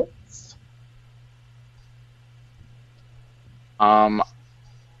pellets? I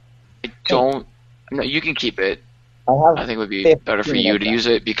don't. No, you can keep it. I think it would be better for you to use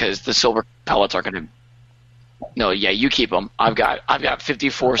it because the silver pellets are going to. No, yeah, you keep them. I've got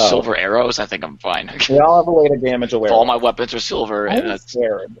 54 silver arrows. I think I'm fine. We all have a way to damage a werewolf. All my weapons are silver, and I'm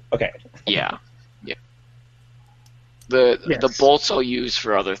scared. Okay. yeah. The bolts I'll use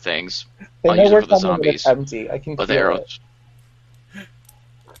for other things. They I'll know use we're it for the coming when it's zombies. empty. I can But the feel arrows.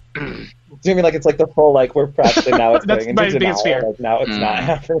 it. Do you mean like it's like the full like we're prepped and now it's That's going my into biggest fear. denial? Like now it's not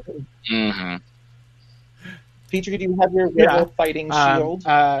happening. Mm-hmm. Petrie, do you have your werewolf fighting shield?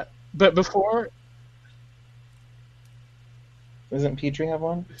 But before, Doesn't Petrie have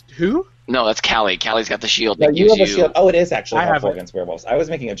one? who? No, that's Callie. Callie's got the shield. No, that you gives have a shield. Oh, it is actually I have helpful it. against werewolves. I was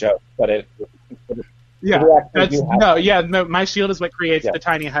making a joke, but it. Yeah, You actually do have no. My shield is what creates Yeah. the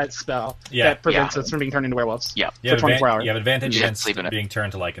tiny hut spell Yeah. that prevents us from being turned into werewolves. Yeah. You For have, 24 hours. you have advantage You can't against sleep in it. being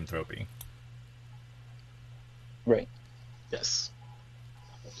turned to lycanthropy. Right. Yes.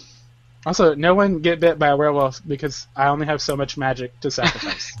 Also, no one get bit by a werewolf because I only have so much magic to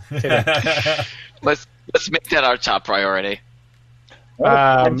sacrifice. Kidding. Let's make that our top priority. I want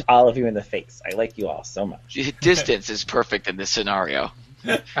to punch all of you in the face. I like you all so much. Distance is perfect in this scenario.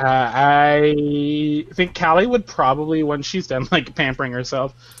 I think Callie would probably, when she's done like pampering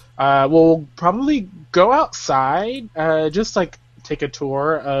herself, will probably go outside, just like take a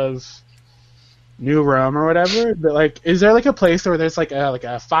tour of New Rome or whatever. But like, is there like a place where there's like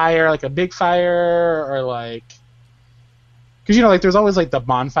a fire, like a big fire, or like, because you know, like there's always like the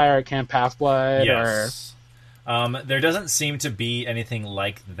bonfire at Camp Half-Blood, Yes. There doesn't seem to be anything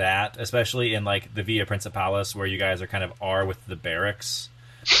like that, especially in like the Via Principalis, where you guys are kind of are with the barracks.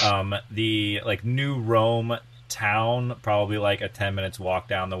 The like New Rome town, probably like a 10 minutes walk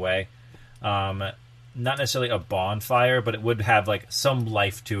down the way. Not necessarily a bonfire, but it would have like some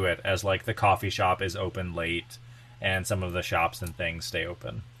life to it, as like the coffee shop is open late, and some of the shops and things stay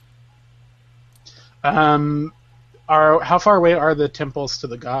open. How far away are the temples to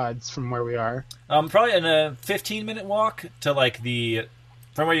the gods from where we are? Probably in a 15-minute walk to like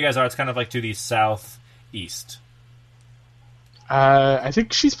from where you guys are. It's kind of like to the southeast. I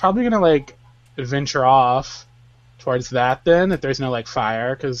think she's probably gonna like venture off towards that then, if there's no like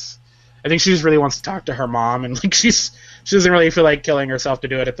fire, because I think she just really wants to talk to her mom, and like she doesn't really feel like killing herself to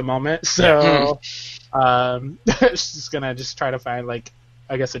do it at the moment. So she's gonna just try to find like,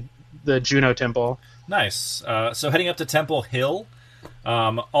 I guess, the Juno temple. Nice. So heading up to Temple Hill,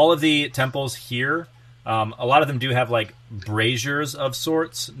 all of the temples here, a lot of them do have like braziers of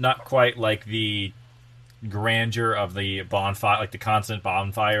sorts, not quite like the grandeur of the bonfire, like the constant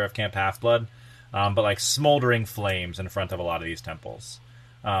bonfire of Camp Half-Blood, but like smoldering flames in front of a lot of these temples.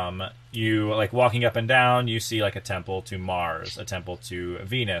 You like walking up and down, you see like a temple to Mars, a temple to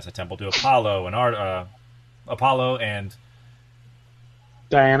Venus, a temple to Apollo and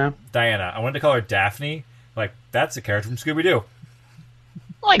Diana. I wanted to call her Daphne. Like, that's a character from Scooby-Doo.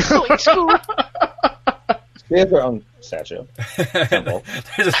 Like really Scoob. She has her own statue. Temple.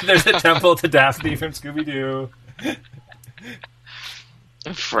 there's a temple to Daphne from Scooby-Doo.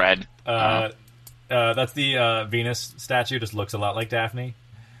 Fred. That's the Venus statue. Just looks a lot like Daphne.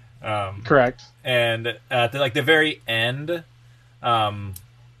 Correct. And at the very end,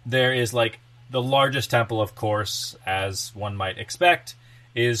 there is like the largest temple, of course, as one might expect,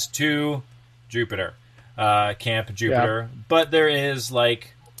 is to Jupiter, Camp Jupiter. Yeah. But there is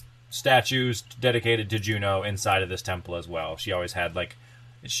like statues dedicated to Juno inside of this temple as well. She always had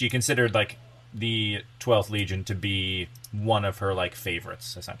she considered like the 12th Legion to be one of her like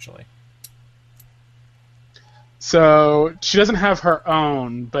favorites, essentially. So she doesn't have her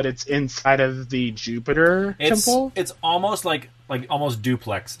own, but it's inside of the Jupiter temple. It's almost like almost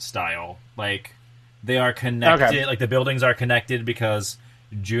duplex style. Like they are connected. Okay. Like the buildings are connected because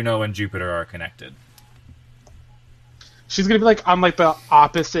Juno and Jupiter are connected. She's gonna be like on like the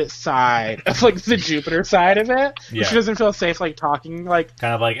opposite side of like the Jupiter side of it. Yeah. She doesn't feel safe like talking like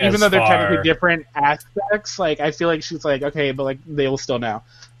kind of like even though they're technically different aspects. Like I feel like she's like okay, but like they will still know.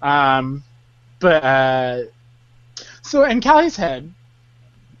 So in Callie's head,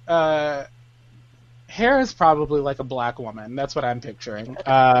 hair is probably like a black woman. That's what I'm picturing.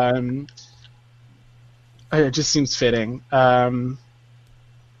 It just seems fitting. But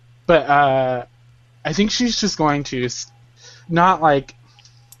I think she's just going to not like.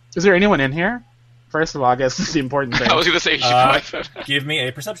 Is there anyone in here? First of all, I guess this is the important thing. I was going to say, give me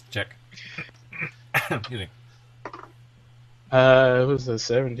a perception check. Excuse me. It was a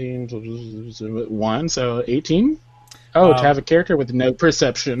 17 1, so 18. Oh, to have a character with no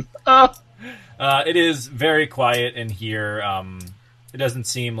perception. It is very quiet in here. It doesn't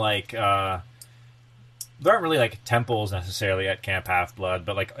seem like there aren't really like temples necessarily at Camp Half-Blood,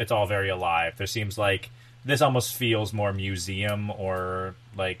 but like it's all very alive. There seems like this almost feels more museum or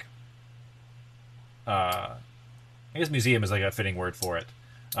like I guess museum is like a fitting word for it.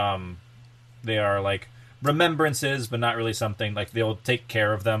 They are like remembrances, but not really something like they'll take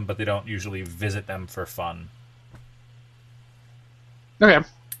care of them, but they don't usually visit them for fun. Okay.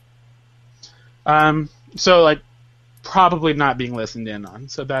 So like probably not being listened in on,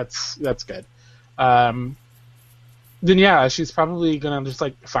 so that's good. Then yeah, she's probably gonna just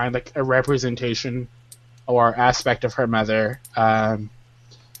like find like a representation or aspect of her mother, and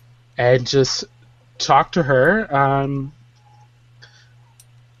just talk to her.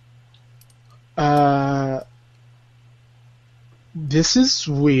 This is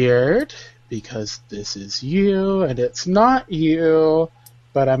weird because this is you and it's not you,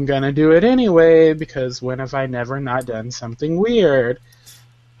 but I'm gonna do it anyway because when have I never not done something weird?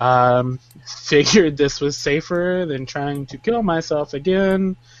 Figured this was safer than trying to kill myself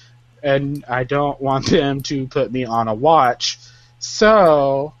again, and I don't want them to put me on a watch.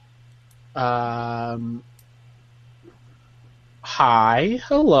 So, hi,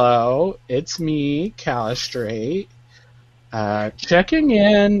 hello, it's me, Calistrate. Checking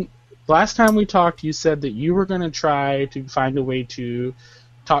in. Last time we talked, you said that you were going to try to find a way to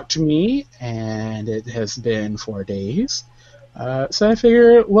talk to me, and it has been 4 days. So I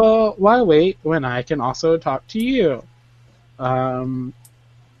figured, well, why wait when I can also talk to you? We're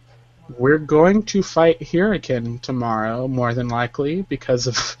going to fight Hurricane tomorrow, more than likely, because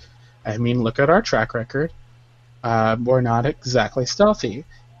of, I mean, look at our track record. We're not exactly stealthy.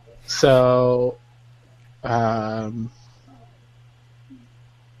 So,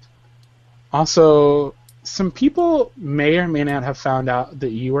 also, some people may or may not have found out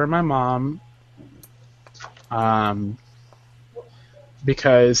that you were my mom,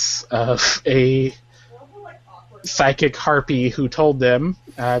 because of a psychic harpy who told them.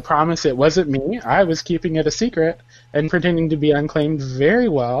 I promise it wasn't me. I was keeping it a secret and pretending to be unclaimed very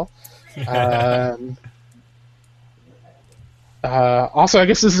well. Also, I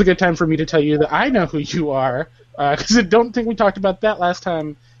guess this is a good time for me to tell you that I know who you are, because I don't think we talked about that last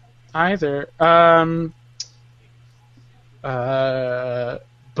time either. But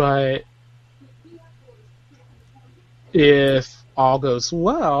if all goes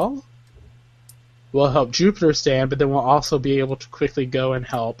well, we'll help Jupiter stand, but then we'll also be able to quickly go and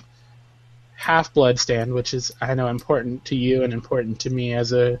help Half-Blood stand, which is, I know, important to you and important to me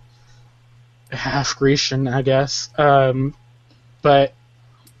as a half Grecian, I guess. But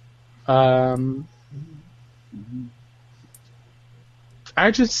I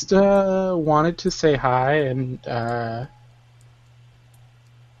just wanted to say hi, and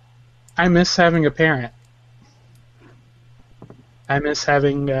I miss having a parent. I miss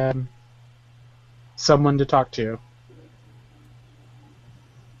having someone to talk to.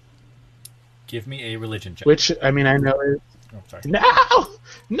 Give me a religion check. Which, I mean, I know is... Oh, sorry. No,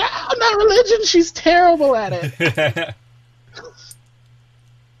 not religion. She's terrible at it.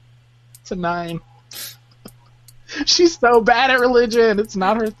 It's a 9. She's so bad at religion. It's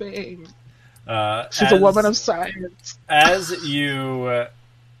not her thing. She's a woman of science. As you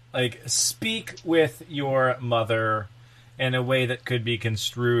speak with your mother in a way that could be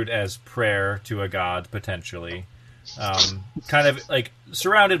construed as prayer to a god, potentially, kind of like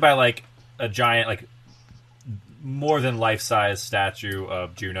surrounded by like a giant, like more than life-size statue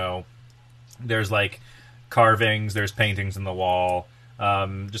of Juno. There's like carvings, there's paintings in the wall.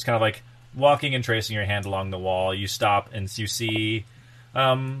 Just kind of like walking and tracing your hand along the wall, you stop and you see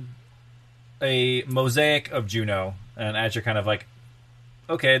a mosaic of Juno. And as you're kind of like,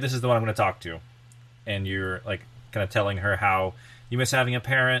 okay, this is the one I'm going to talk to, and you're like kind of telling her how you miss having a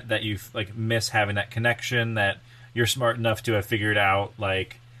parent, that you like miss having that connection, that you're smart enough to have figured out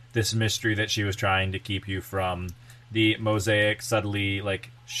like this mystery that she was trying to keep you from. The mosaic subtly like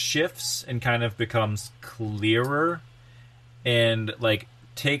shifts and kind of becomes clearer and like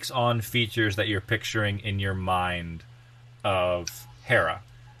takes on features that you're picturing in your mind of Hera.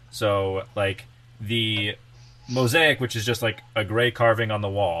 So like the mosaic, which is just like a gray carving on the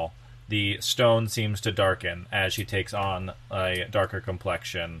wall, the stone seems to darken as she takes on a darker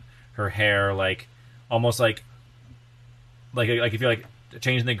complexion. Her hair like almost like if you're like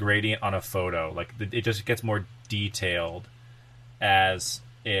changing the gradient on a photo, like it just gets more detailed as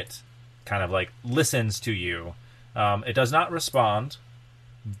it kind of like listens to you. It does not respond,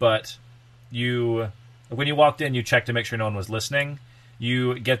 but when you walked in, you checked to make sure no one was listening.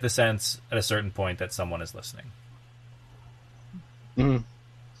 You get the sense at a certain point that someone is listening. Mm.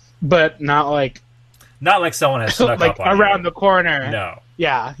 But not like someone has snuck like up on around you. the corner. No.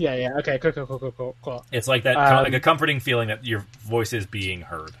 Yeah. Okay, cool. It's like that, like a comforting feeling that your voice is being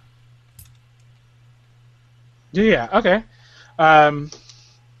heard. Yeah. Okay. Yeah,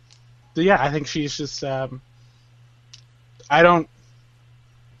 I think she's just I don't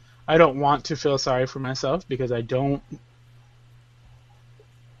want to feel sorry for myself because I don't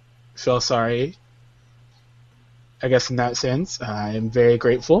feel sorry. I guess in that sense, I am very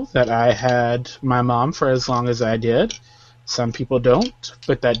grateful that I had my mom for as long as I did. Some people don't,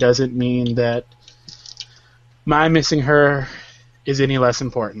 but that doesn't mean that my missing her is any less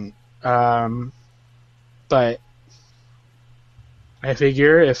important. But I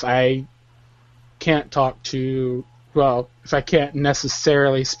figure if I can't if I can't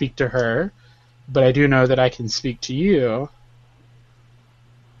necessarily speak to her, but I do know that I can speak to you,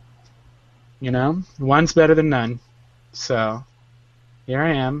 one's better than none. So, here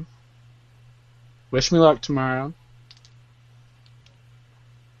I am. Wish me luck tomorrow.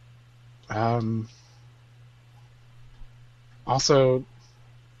 Also,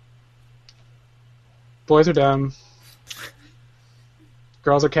 boys are dumb.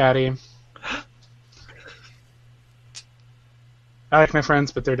 Girls are catty. I like my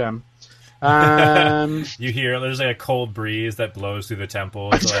friends, but they're dumb. You hear there's like a cold breeze that blows through the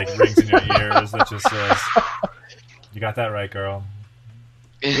temple. It like rings in your ears. That just says, "You got that right, girl."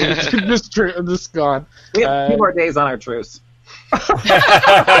 This gone. We have 2 more days on our truce.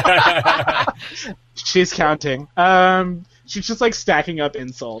 She's counting. She's just like stacking up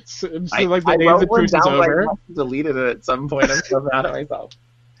insults. So, I like the I days wrote of one truce is down, but I over. must have deleted it at some point. I'm so mad at myself.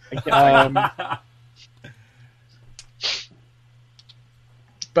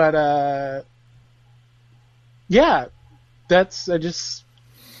 But yeah, I just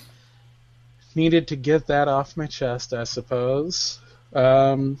needed to get that off my chest, I suppose.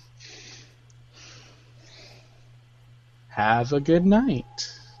 Have a good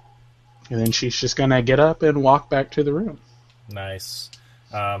night. And then she's just gonna get up and walk back to the room. Nice.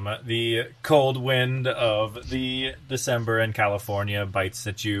 The cold wind of the December in California bites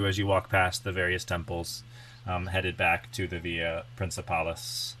at you as you walk past the various temples, headed back to the Via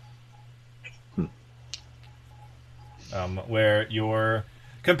Principalis, where your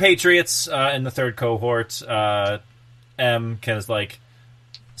compatriots in the third cohort, M, has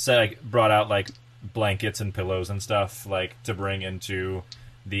brought out like blankets and pillows and stuff like to bring into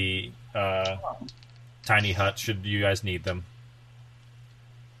the tiny hut should you guys need them.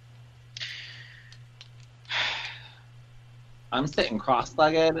 I'm sitting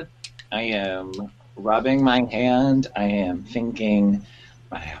cross-legged. I am rubbing my hand. I am thinking,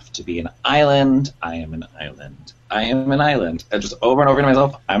 I have to be an island. I am an island. I am an island. And just over and over to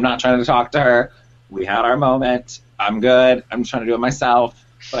myself, I'm not trying to talk to her. We had our moment. I'm good. I'm trying to do it myself.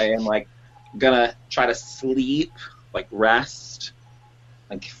 But I am, gonna try to sleep, rest,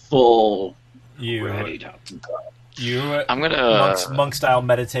 full, ready to go. I'm gonna monk style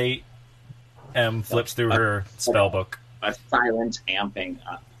meditate. M flips through her spell book. A silent amping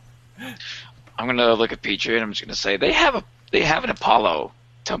up. I'm gonna look at Petrie and I'm just gonna say they have an Apollo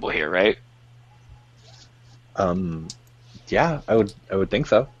temple here, right? Yeah, I would think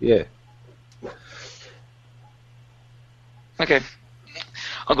so. Yeah. Okay,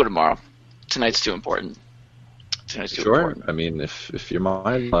 I'll go tomorrow. Tonight's too important. Sure. Important. I mean, if your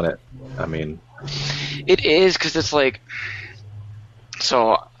mind's on it, I mean, It is because it's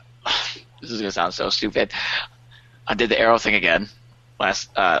so. This is gonna sound so stupid. I did the arrow thing again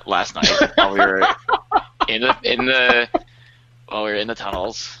last night while we were in the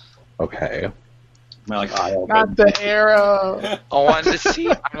tunnels. okay. Not the arrow. I wanted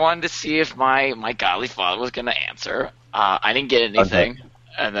to see if my godly father was gonna answer. I didn't get anything,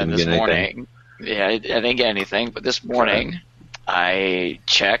 and then this morning, I didn't get anything. But this morning, I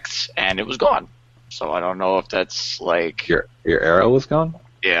checked and it was gone. So I don't know if that's your arrow was gone.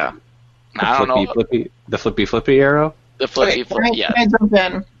 Yeah. The flippy arrow? The flippy, yeah. Can I jump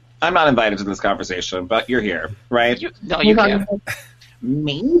in? I'm not invited to this conversation, but you're here, right? You can.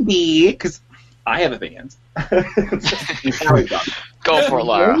 Maybe, because I have opinions. Go for it,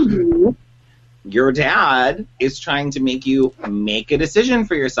 Lara. Maybe your dad is trying to make you make a decision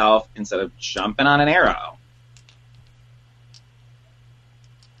for yourself instead of jumping on an arrow.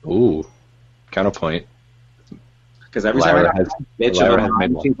 Ooh. Counterpoint. Because every time I bitch at her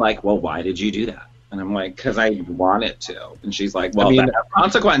mom, she's like, well, why did you do that? And I'm like, because I wanted to. And she's like, well, that has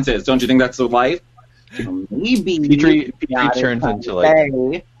consequences. Don't you think that's the life? Maybe Petrie turns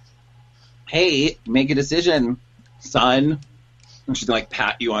into hey, make a decision, son. And she's like,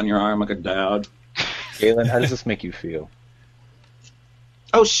 pat you on your arm like a dad. Galen, how does this make you feel?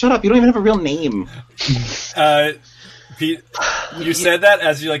 Oh, shut up. You don't even have a real name. Pete, you said that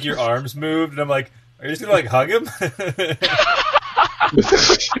as your arms moved, and I'm like, are you just gonna hug him?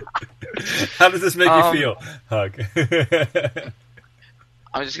 How does this make you feel? Hug.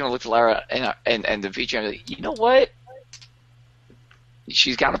 I'm just gonna look to Lara and the feature and be like, you know what?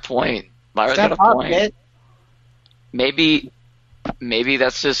 she's got a point. Lyra's Step got a up, point. bitch. Maybe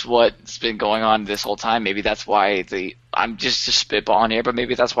that's just what's been going on this whole time. Maybe that's why I'm just spitballing here, but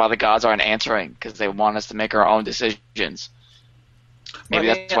maybe that's why the gods aren't answering, because they want us to make our own decisions. Maybe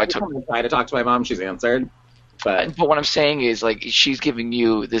that's why I tried to talk to my mom. She's answered. But what I'm saying is, like, she's giving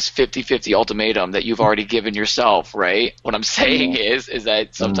you this 50-50 ultimatum that you've already given yourself, right? What I'm saying is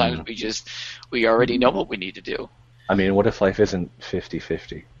that sometimes we already know what we need to do. I mean, what if life isn't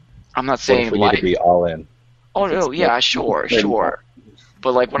 50-50? I'm not What saying if we need to be all in? Oh no, yeah, sure.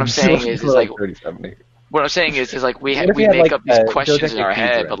 But like, what I'm saying is like 30-70. what I'm saying is like we What if we make had, up like, these questions in our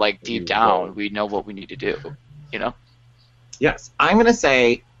Dodecahedron head, but like deep you down roll? we know what we need to do. You know? yes, I'm gonna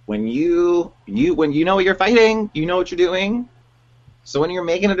say when you know what you're fighting, you know what you're doing. So when you're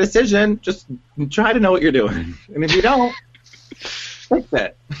making a decision, just try to know what you're doing. And if you don't, fix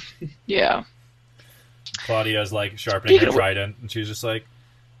it. Yeah. Claudia's like sharpening her trident, and she's just like,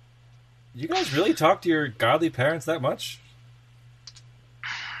 "You guys really talk to your godly parents that much?"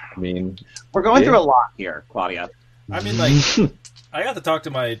 I mean, We're going Yeah. through a lot here, Claudia. I mean, like, I got to talk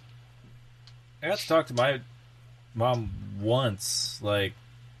to my mom once, like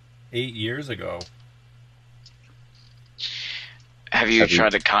 8 years ago. Have you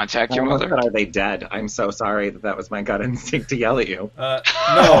tried to contact your Almost mother? said, are they dead? I'm so sorry that was my gut instinct to yell at you.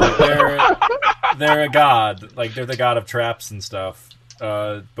 No, they're a god. Like, they're the god of traps and stuff.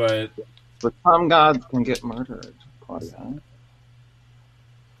 But But some gods can get murdered, Claudia.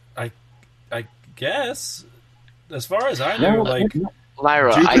 I guess, as far as I know, like,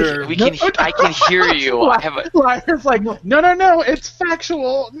 Lyra, Jupiter- I can hear you. I have a Lyra's like, no, it's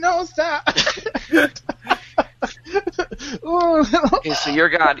factual. No, stop. okay, so your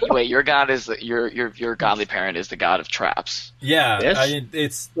god. Wait, your god is your godly parent is the god of traps. yeah, Fish? I mean,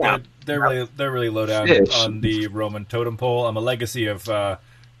 it's Yeah. they're really low down Fish. on the Roman totem pole. I'm a legacy of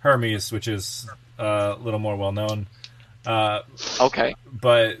Hermes, which is a little more well known. Okay.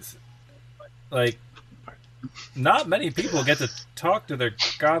 But like, not many people get to talk to their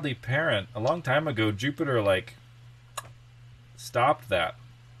godly parent. A long time ago, Jupiter like stopped that.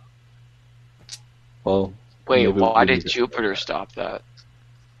 well, Wait, maybe why we did need to- Jupiter stop that?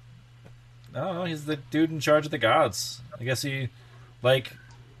 I don't know. He's the dude in charge of the gods. I guess he, like,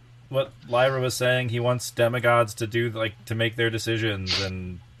 what Lyra was saying. He wants demigods to do to make their decisions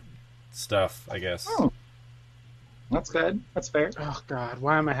and stuff. I guess. Oh. That's good. That's fair. Oh God,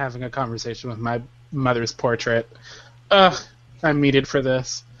 why am I having a conversation with my mother's portrait? Ugh, I'm needed for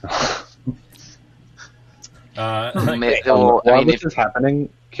this. Well, while this is happening,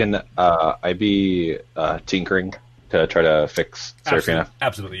 can I be tinkering to try to fix Seraphina?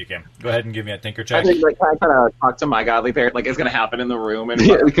 Absolutely, you can. Go ahead and give me a tinker I check. think, like, can I kind of talk to my godly parent? Like, it's going to happen in the room. And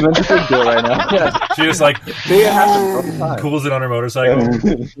Yeah, we can understand do it right now. Yeah. She just like It happens all the time. cools it on her motorcycle.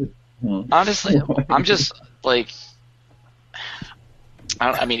 honestly, I'm just like,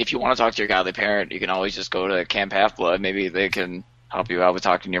 I mean, if you want to talk to your godly parent, you can always just go to Camp Half Blood. Maybe they can help you out with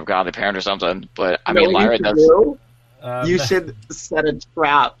talking to your godly parent or something. But I mean, Lyra, that's you should set a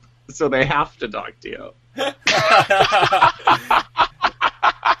trap so they have to talk to you.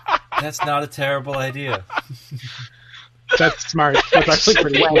 That's not a terrible idea. That's smart. That's actually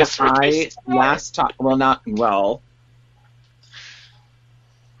pretty When good. I last talked,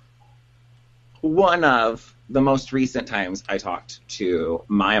 one of the most recent times I talked to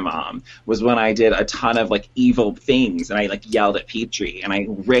my mom was when I did a ton of like evil things and I like yelled at Petrie and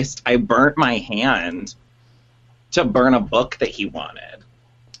I burnt my hand to burn a book that he wanted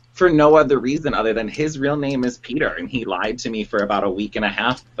for no other reason other than his real name is Peter and he lied to me for about a week and a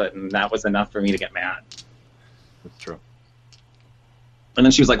half, but that was enough for me to get mad. That's true. And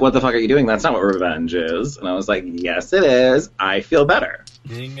then she was like, "What the fuck are you doing? That's not what revenge is." And I was like, "Yes, it is. I feel better."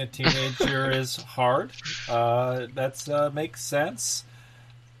 Being a teenager is hard. That's makes sense.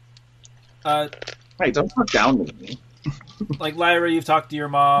 Hey, don't talk down to me. Like Lyra, you've talked to your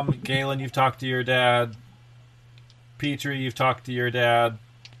mom. Galen, you've talked to your dad. Petrie, you've talked to your dad.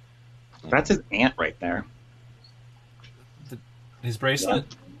 That's his aunt right there. His bracelet.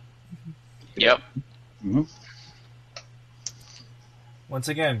 Yep. Mm-hmm. Once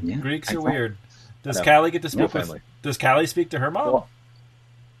again, Yeah, Greeks I are thought- weird. Does No. Callie get to No speak with? family. Does Callie speak to her mom? Well,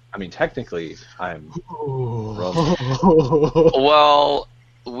 I mean, technically, I'm Well,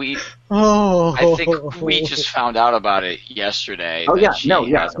 I think we Oh. just found out about it yesterday. Oh that yeah, she no,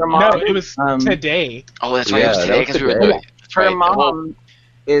 yeah. has a Her No, mom, it was today. Oh, that's right. Yeah, it was that today was because we were today. doing. That's her right. mom Well,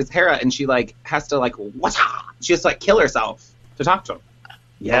 is Hera, and she like has to like she has to like kill herself to talk to him.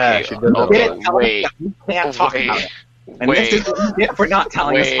 Yeah, okay, she did that. You okay, didn't tell us wait, that. You can't talk wait, about it. And wait. this is what you get for not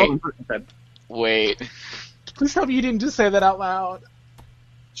telling us. Wait. what we said. wait. Please tell me you didn't just say that out loud.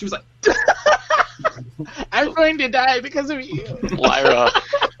 She was like, I'm going to die because of you. Lyra.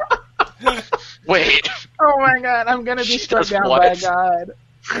 Wait. Oh my god, I'm going to be She struck does down what? by a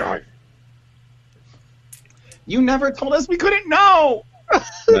god. you never told us we couldn't know.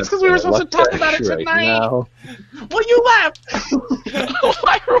 It's because we were supposed to talk about it Right tonight. now. Well, you left.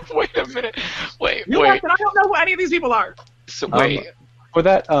 Lyra, wait a minute. Wait. You left, and I don't know who any of these people are. So wait. For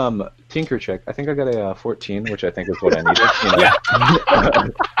that Tinker check, I think I got a 14, which I think is what I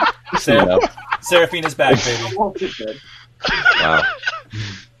needed. Yeah. Seraphina's back, baby. Wow.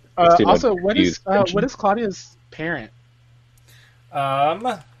 Also, what is Claudia's parent? I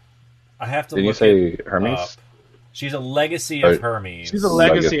have to Didn't you look say it Hermes? up. She's a legacy of Hermes. She's a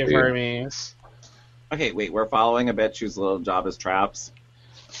legacy of Legacy. Hermes. Okay, wait, we're following a bitch whose little job is traps.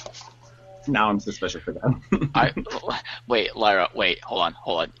 Now I'm suspicious of them. Wait, Lyra, hold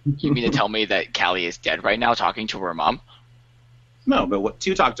on. You mean to tell me that Callie is dead right now talking to her mom? No, but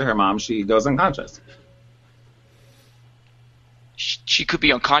to talk to her mom, she goes unconscious. She could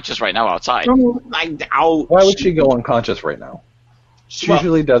be unconscious right now outside. I doubt. Why would she go unconscious right now? She Well-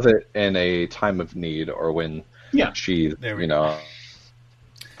 usually does it in a time of need or when Yeah. she's, There we go.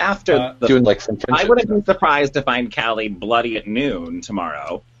 After doing like some I friendship wouldn't stuff. be surprised to find Callie bloody at noon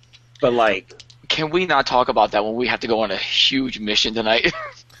tomorrow. But, like, Can we not talk about that when we have to go on a huge mission tonight? that's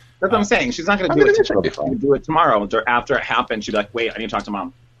what I'm saying. She's not going to do it today. She's going to do it tomorrow. After it happens, she'd be like, wait, I need to talk to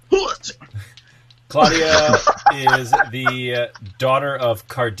mom. Claudia is the daughter of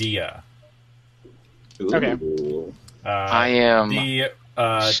Cardia. Okay. I am The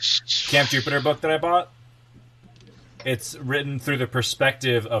Camp Jupiter book that I bought. It's written through the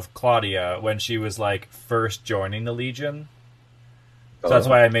perspective of Claudia when she was like first joining the Legion. So that's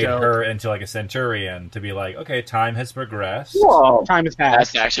why I made dope. her into like a centurion to be like, okay, time has progressed. Whoa. Time has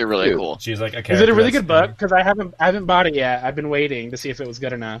That's passed. actually really Dude. cool. She's like, okay. Is it a really good book? Because I haven't bought it yet. I've been waiting to see if it was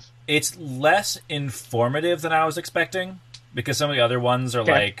good enough. It's less informative than I was expecting because some of the other ones are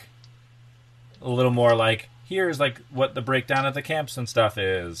Okay. like a little more like here's like what the breakdown of the camps and stuff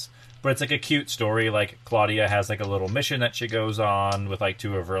is. But it's like a cute story. Like Claudia has like a little mission that she goes on with like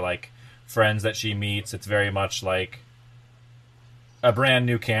two of her like friends that she meets. It's very much like a brand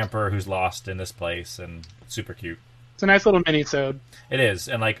new camper who's lost in this place and super cute. It's a nice little mini-sode. It is,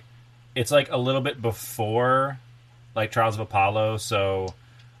 and like it's like a little bit before like Trials of Apollo, so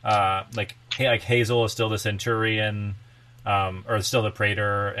like Hazel is still the Centurion, or still the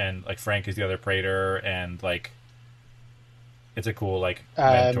Praetor, and like Frank is the other Praetor, and like it's a cool like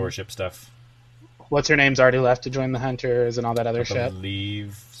mentorship stuff. What's her name's already left to join the Hunters and all that other I shit.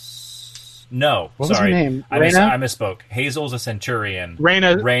 believe. No, What was sorry, her name? I Reyna? misspoke. Hazel's a Centurion.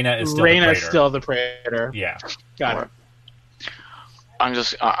 Reyna is still the Reyna's Praetor. still the Praetor. Yeah. Got it. I'm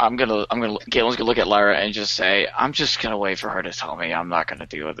gonna Galen's gonna look at Lyra and just say, I'm just gonna wait for her to tell me. I'm not gonna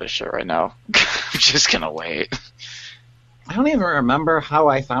deal with this shit right now. I'm just gonna wait. I don't even remember how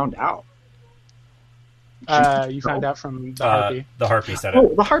I found out. You found out from the Harpy. The Harpy said it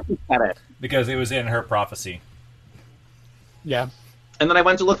Oh, the Harpy said it. because it was in her prophecy. Yeah. And then I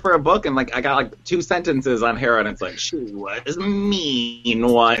went to look for a book, and like I got like 2 sentences on Hera, and it's like she was mean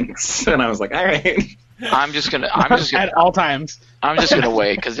once, and I was like, all right. I'm just gonna At all times. I'm just gonna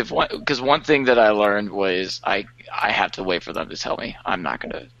wait because one thing that I learned was I have to wait for them to tell me. I'm not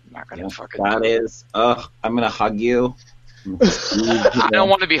gonna fucking. That is, I'm gonna hug you. I don't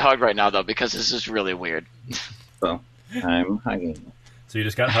want to be hugged right now though because this is really weird. So I'm hugging you. So you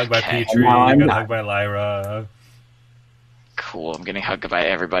just got hugged by Okay. Petrie, No, I'm you got not. hugged by Lyra. Cool. I'm getting hugged by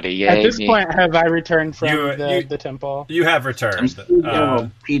everybody. Yay At this me. point, have I returned from You- the temple? You have I'm returned. still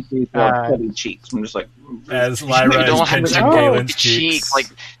Petrie for pretty cheeks. I'm just like, As You Lyra don't is have pinching to Galen's cheek. cheeks. Like,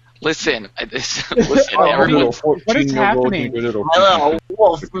 listen, listen. Oh, Everyone, What is happening? hello,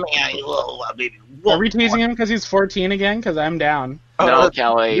 wolf man, hello, baby. Are we teasing him because he's 14 again? Because I'm down. no,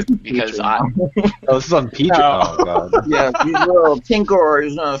 Callie, because Oh, this is on Peach. No. Oh god. Yeah, these little tinker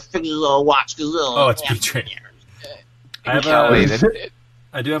is gonna fix his little watch. Oh, it's Petrie. I have Callie,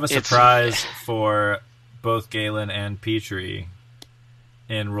 I do have a It's- surprise for both Galen and Petrie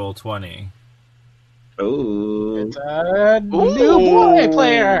in Roll20. Ooh. It's a new boy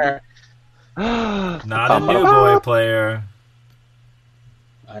player. Not a new boy player.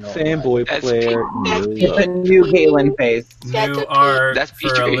 Fanboy That's player. It's a new Galen face. New art That's for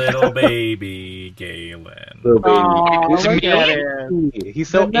a Petrie. little baby Galen. Little baby. Oh, It's look me. at it. He's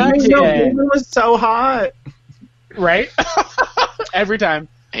so The easy. nugget. Galen was so hot. Right? Every time.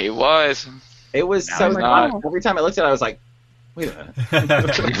 he was. It was Now so he's hot. not. Every time I looked at it, I was like, wait a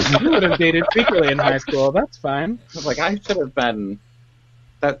minute. You would have dated secretly in high school. That's fine. I was like, I should have been.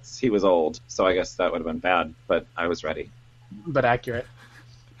 He was old, so I guess that would have been bad, but I was ready. But accurate.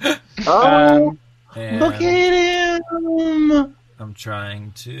 Oh, And look at him! I'm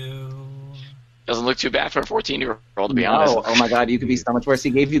trying to. Doesn't look too bad for a 14-year-old, to be honest. Oh my god, you could be so much worse. He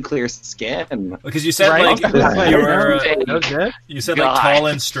gave you clear skin. Because you said Right? like you were. That was good. You said like tall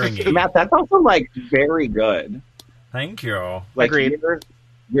and stringy. Matt, that's also like very good. Thank you. Like Agreed.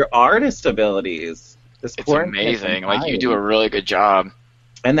 your artist abilities. This It's poor amazing. kid Like, you do a really good job.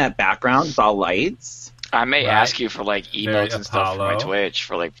 And that background is all lights. I may Right. ask you for, like, Very emotes and stuff for my Apollo. Twitch,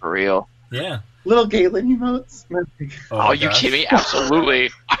 for, like, for real. Yeah. Little Caitlyn emotes. Oh, you gosh. kidding me? Absolutely.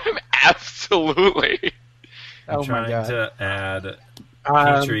 I'm absolutely. I'm Oh my trying god. to add.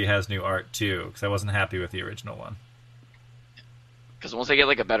 Um, Petrie has new art too because I wasn't happy with the original one. Because once I get,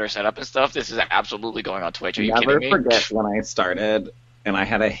 like, a better setup and stuff, this is absolutely going on Twitch. Are you Never kidding me? forget when I started and I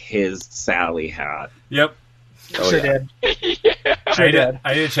had a His Sally hat. Yep. sure did. Yeah. Sure I did.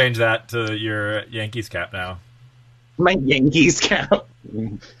 need to change that to your Yankees cap now. My Yankees cap.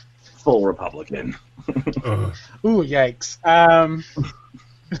 Full Republican. Ugh. Ooh, yikes.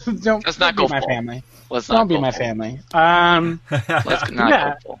 Don't Let's not be go my full. family. Let's not Don't be go my full. family. Let's not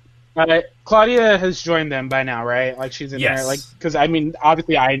Yeah. go full. Claudia has joined them by now, right? Like she's in Yes. there, like because I mean,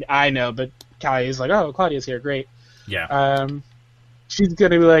 obviously I know, but Callie's like, oh, Claudia's here, great. Yeah. She's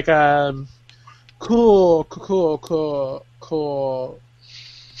gonna be like, cool.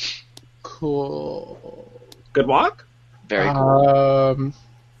 Good walk? Very cool.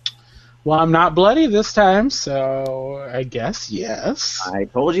 Well, I'm not bloody this time, so I guess yes. I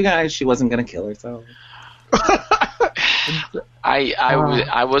told you guys she wasn't going to kill herself.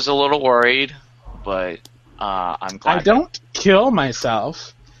 I was a little worried, but I'm glad. I don't kill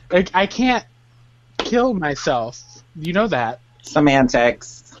myself. Like I can't kill myself. You know that.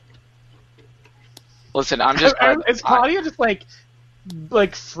 Semantics. Listen, I'm just. Is Claudia just like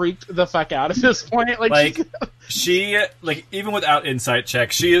freaked the fuck out at this point? Like she like even without insight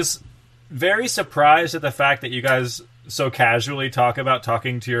check, she is very surprised at the fact that you guys so casually talk about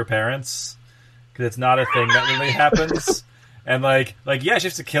talking to your parents because it's not a thing that really happens. And like yeah, she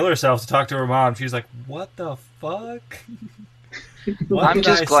has to kill herself to talk to her mom. She's like, what the fuck? What I'm did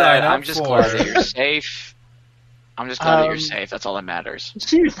just I glad. sign up I'm just for? glad that you're safe. I'm just glad that you're safe. That's all that matters.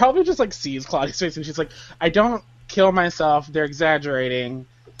 she probably just like sees Claudia's face and she's like, I don't kill myself. They're exaggerating.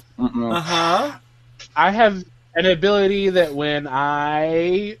 Uh-huh. I have an ability that when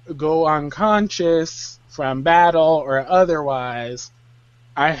I go unconscious from battle or otherwise,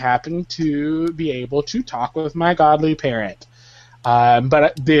 I happen to be able to talk with my godly parent.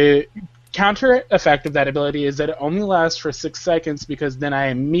 But the counter effect of that ability is that it only lasts for 6 seconds because then I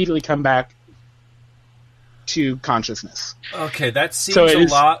immediately come back to consciousness. Okay, that seems So it a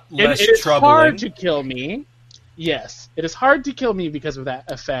is- lot less it is troubling. hard to kill me. Yes, it is hard to kill me because of that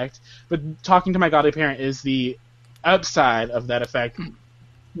effect. But talking to my godly parent is the upside of that effect,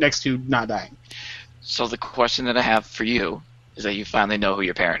 next to not dying. So the question that I have for you is that you finally know who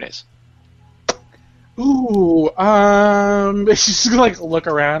your parent is. Ooh, she's gonna like look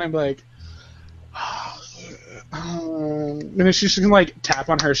around and be like, and then she's just gonna like tap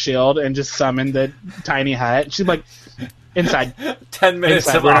on her shield and just summon the tiny hut. She's like, inside. 10 minutes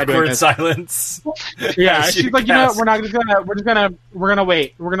Inside, of we're not doing awkward this. silence. Yeah, As she's you like, you know, cast- what, we're gonna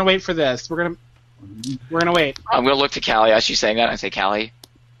wait. We're gonna wait for this. We're gonna wait. I'm gonna look to Callie as she's saying that and say, Callie,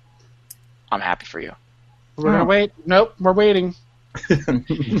 I'm happy for you. We're gonna wait. Nope, we're waiting.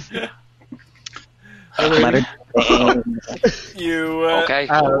 Let her You Okay,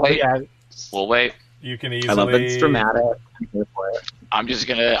 we'll wait. Yeah, We'll wait. you can I easily love that it's dramatic. I'm here for it. I'm just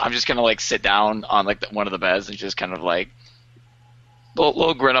gonna like sit down on like one of the beds and just kind of like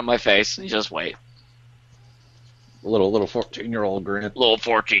little grin on my face and just wait. A little 14-year-old grin. Little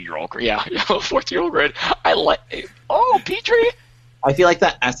 14-year-old grin. Yeah, little 14-year-old grin. I like. Oh, Petrie. I feel like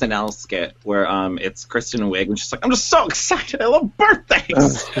that SNL skit where it's Kristen Wiig and she's like, I'm just so excited. I love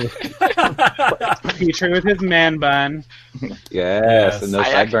birthdays. Petrie with his man bun. Yes, and no I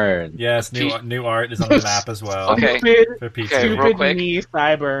sideburn. Yes, new art is on the map as well. Okay. Stupid, For pizza. Okay, real stupid quick. knee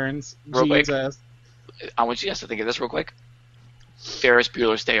sideburns. Real quick. Jesus. I want you guys to think of this real quick. Ferris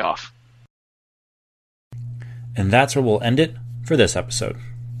Bueller's Day Off. And that's where we'll end it for this episode.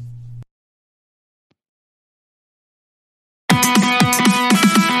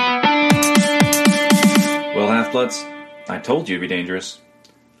 Well, Half-Bloods, I told you it'd be dangerous.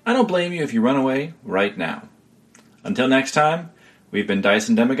 I don't blame you if you run away right now. Until next time, we've been Dice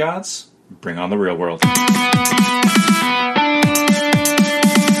and Demigods. Bring on the real world.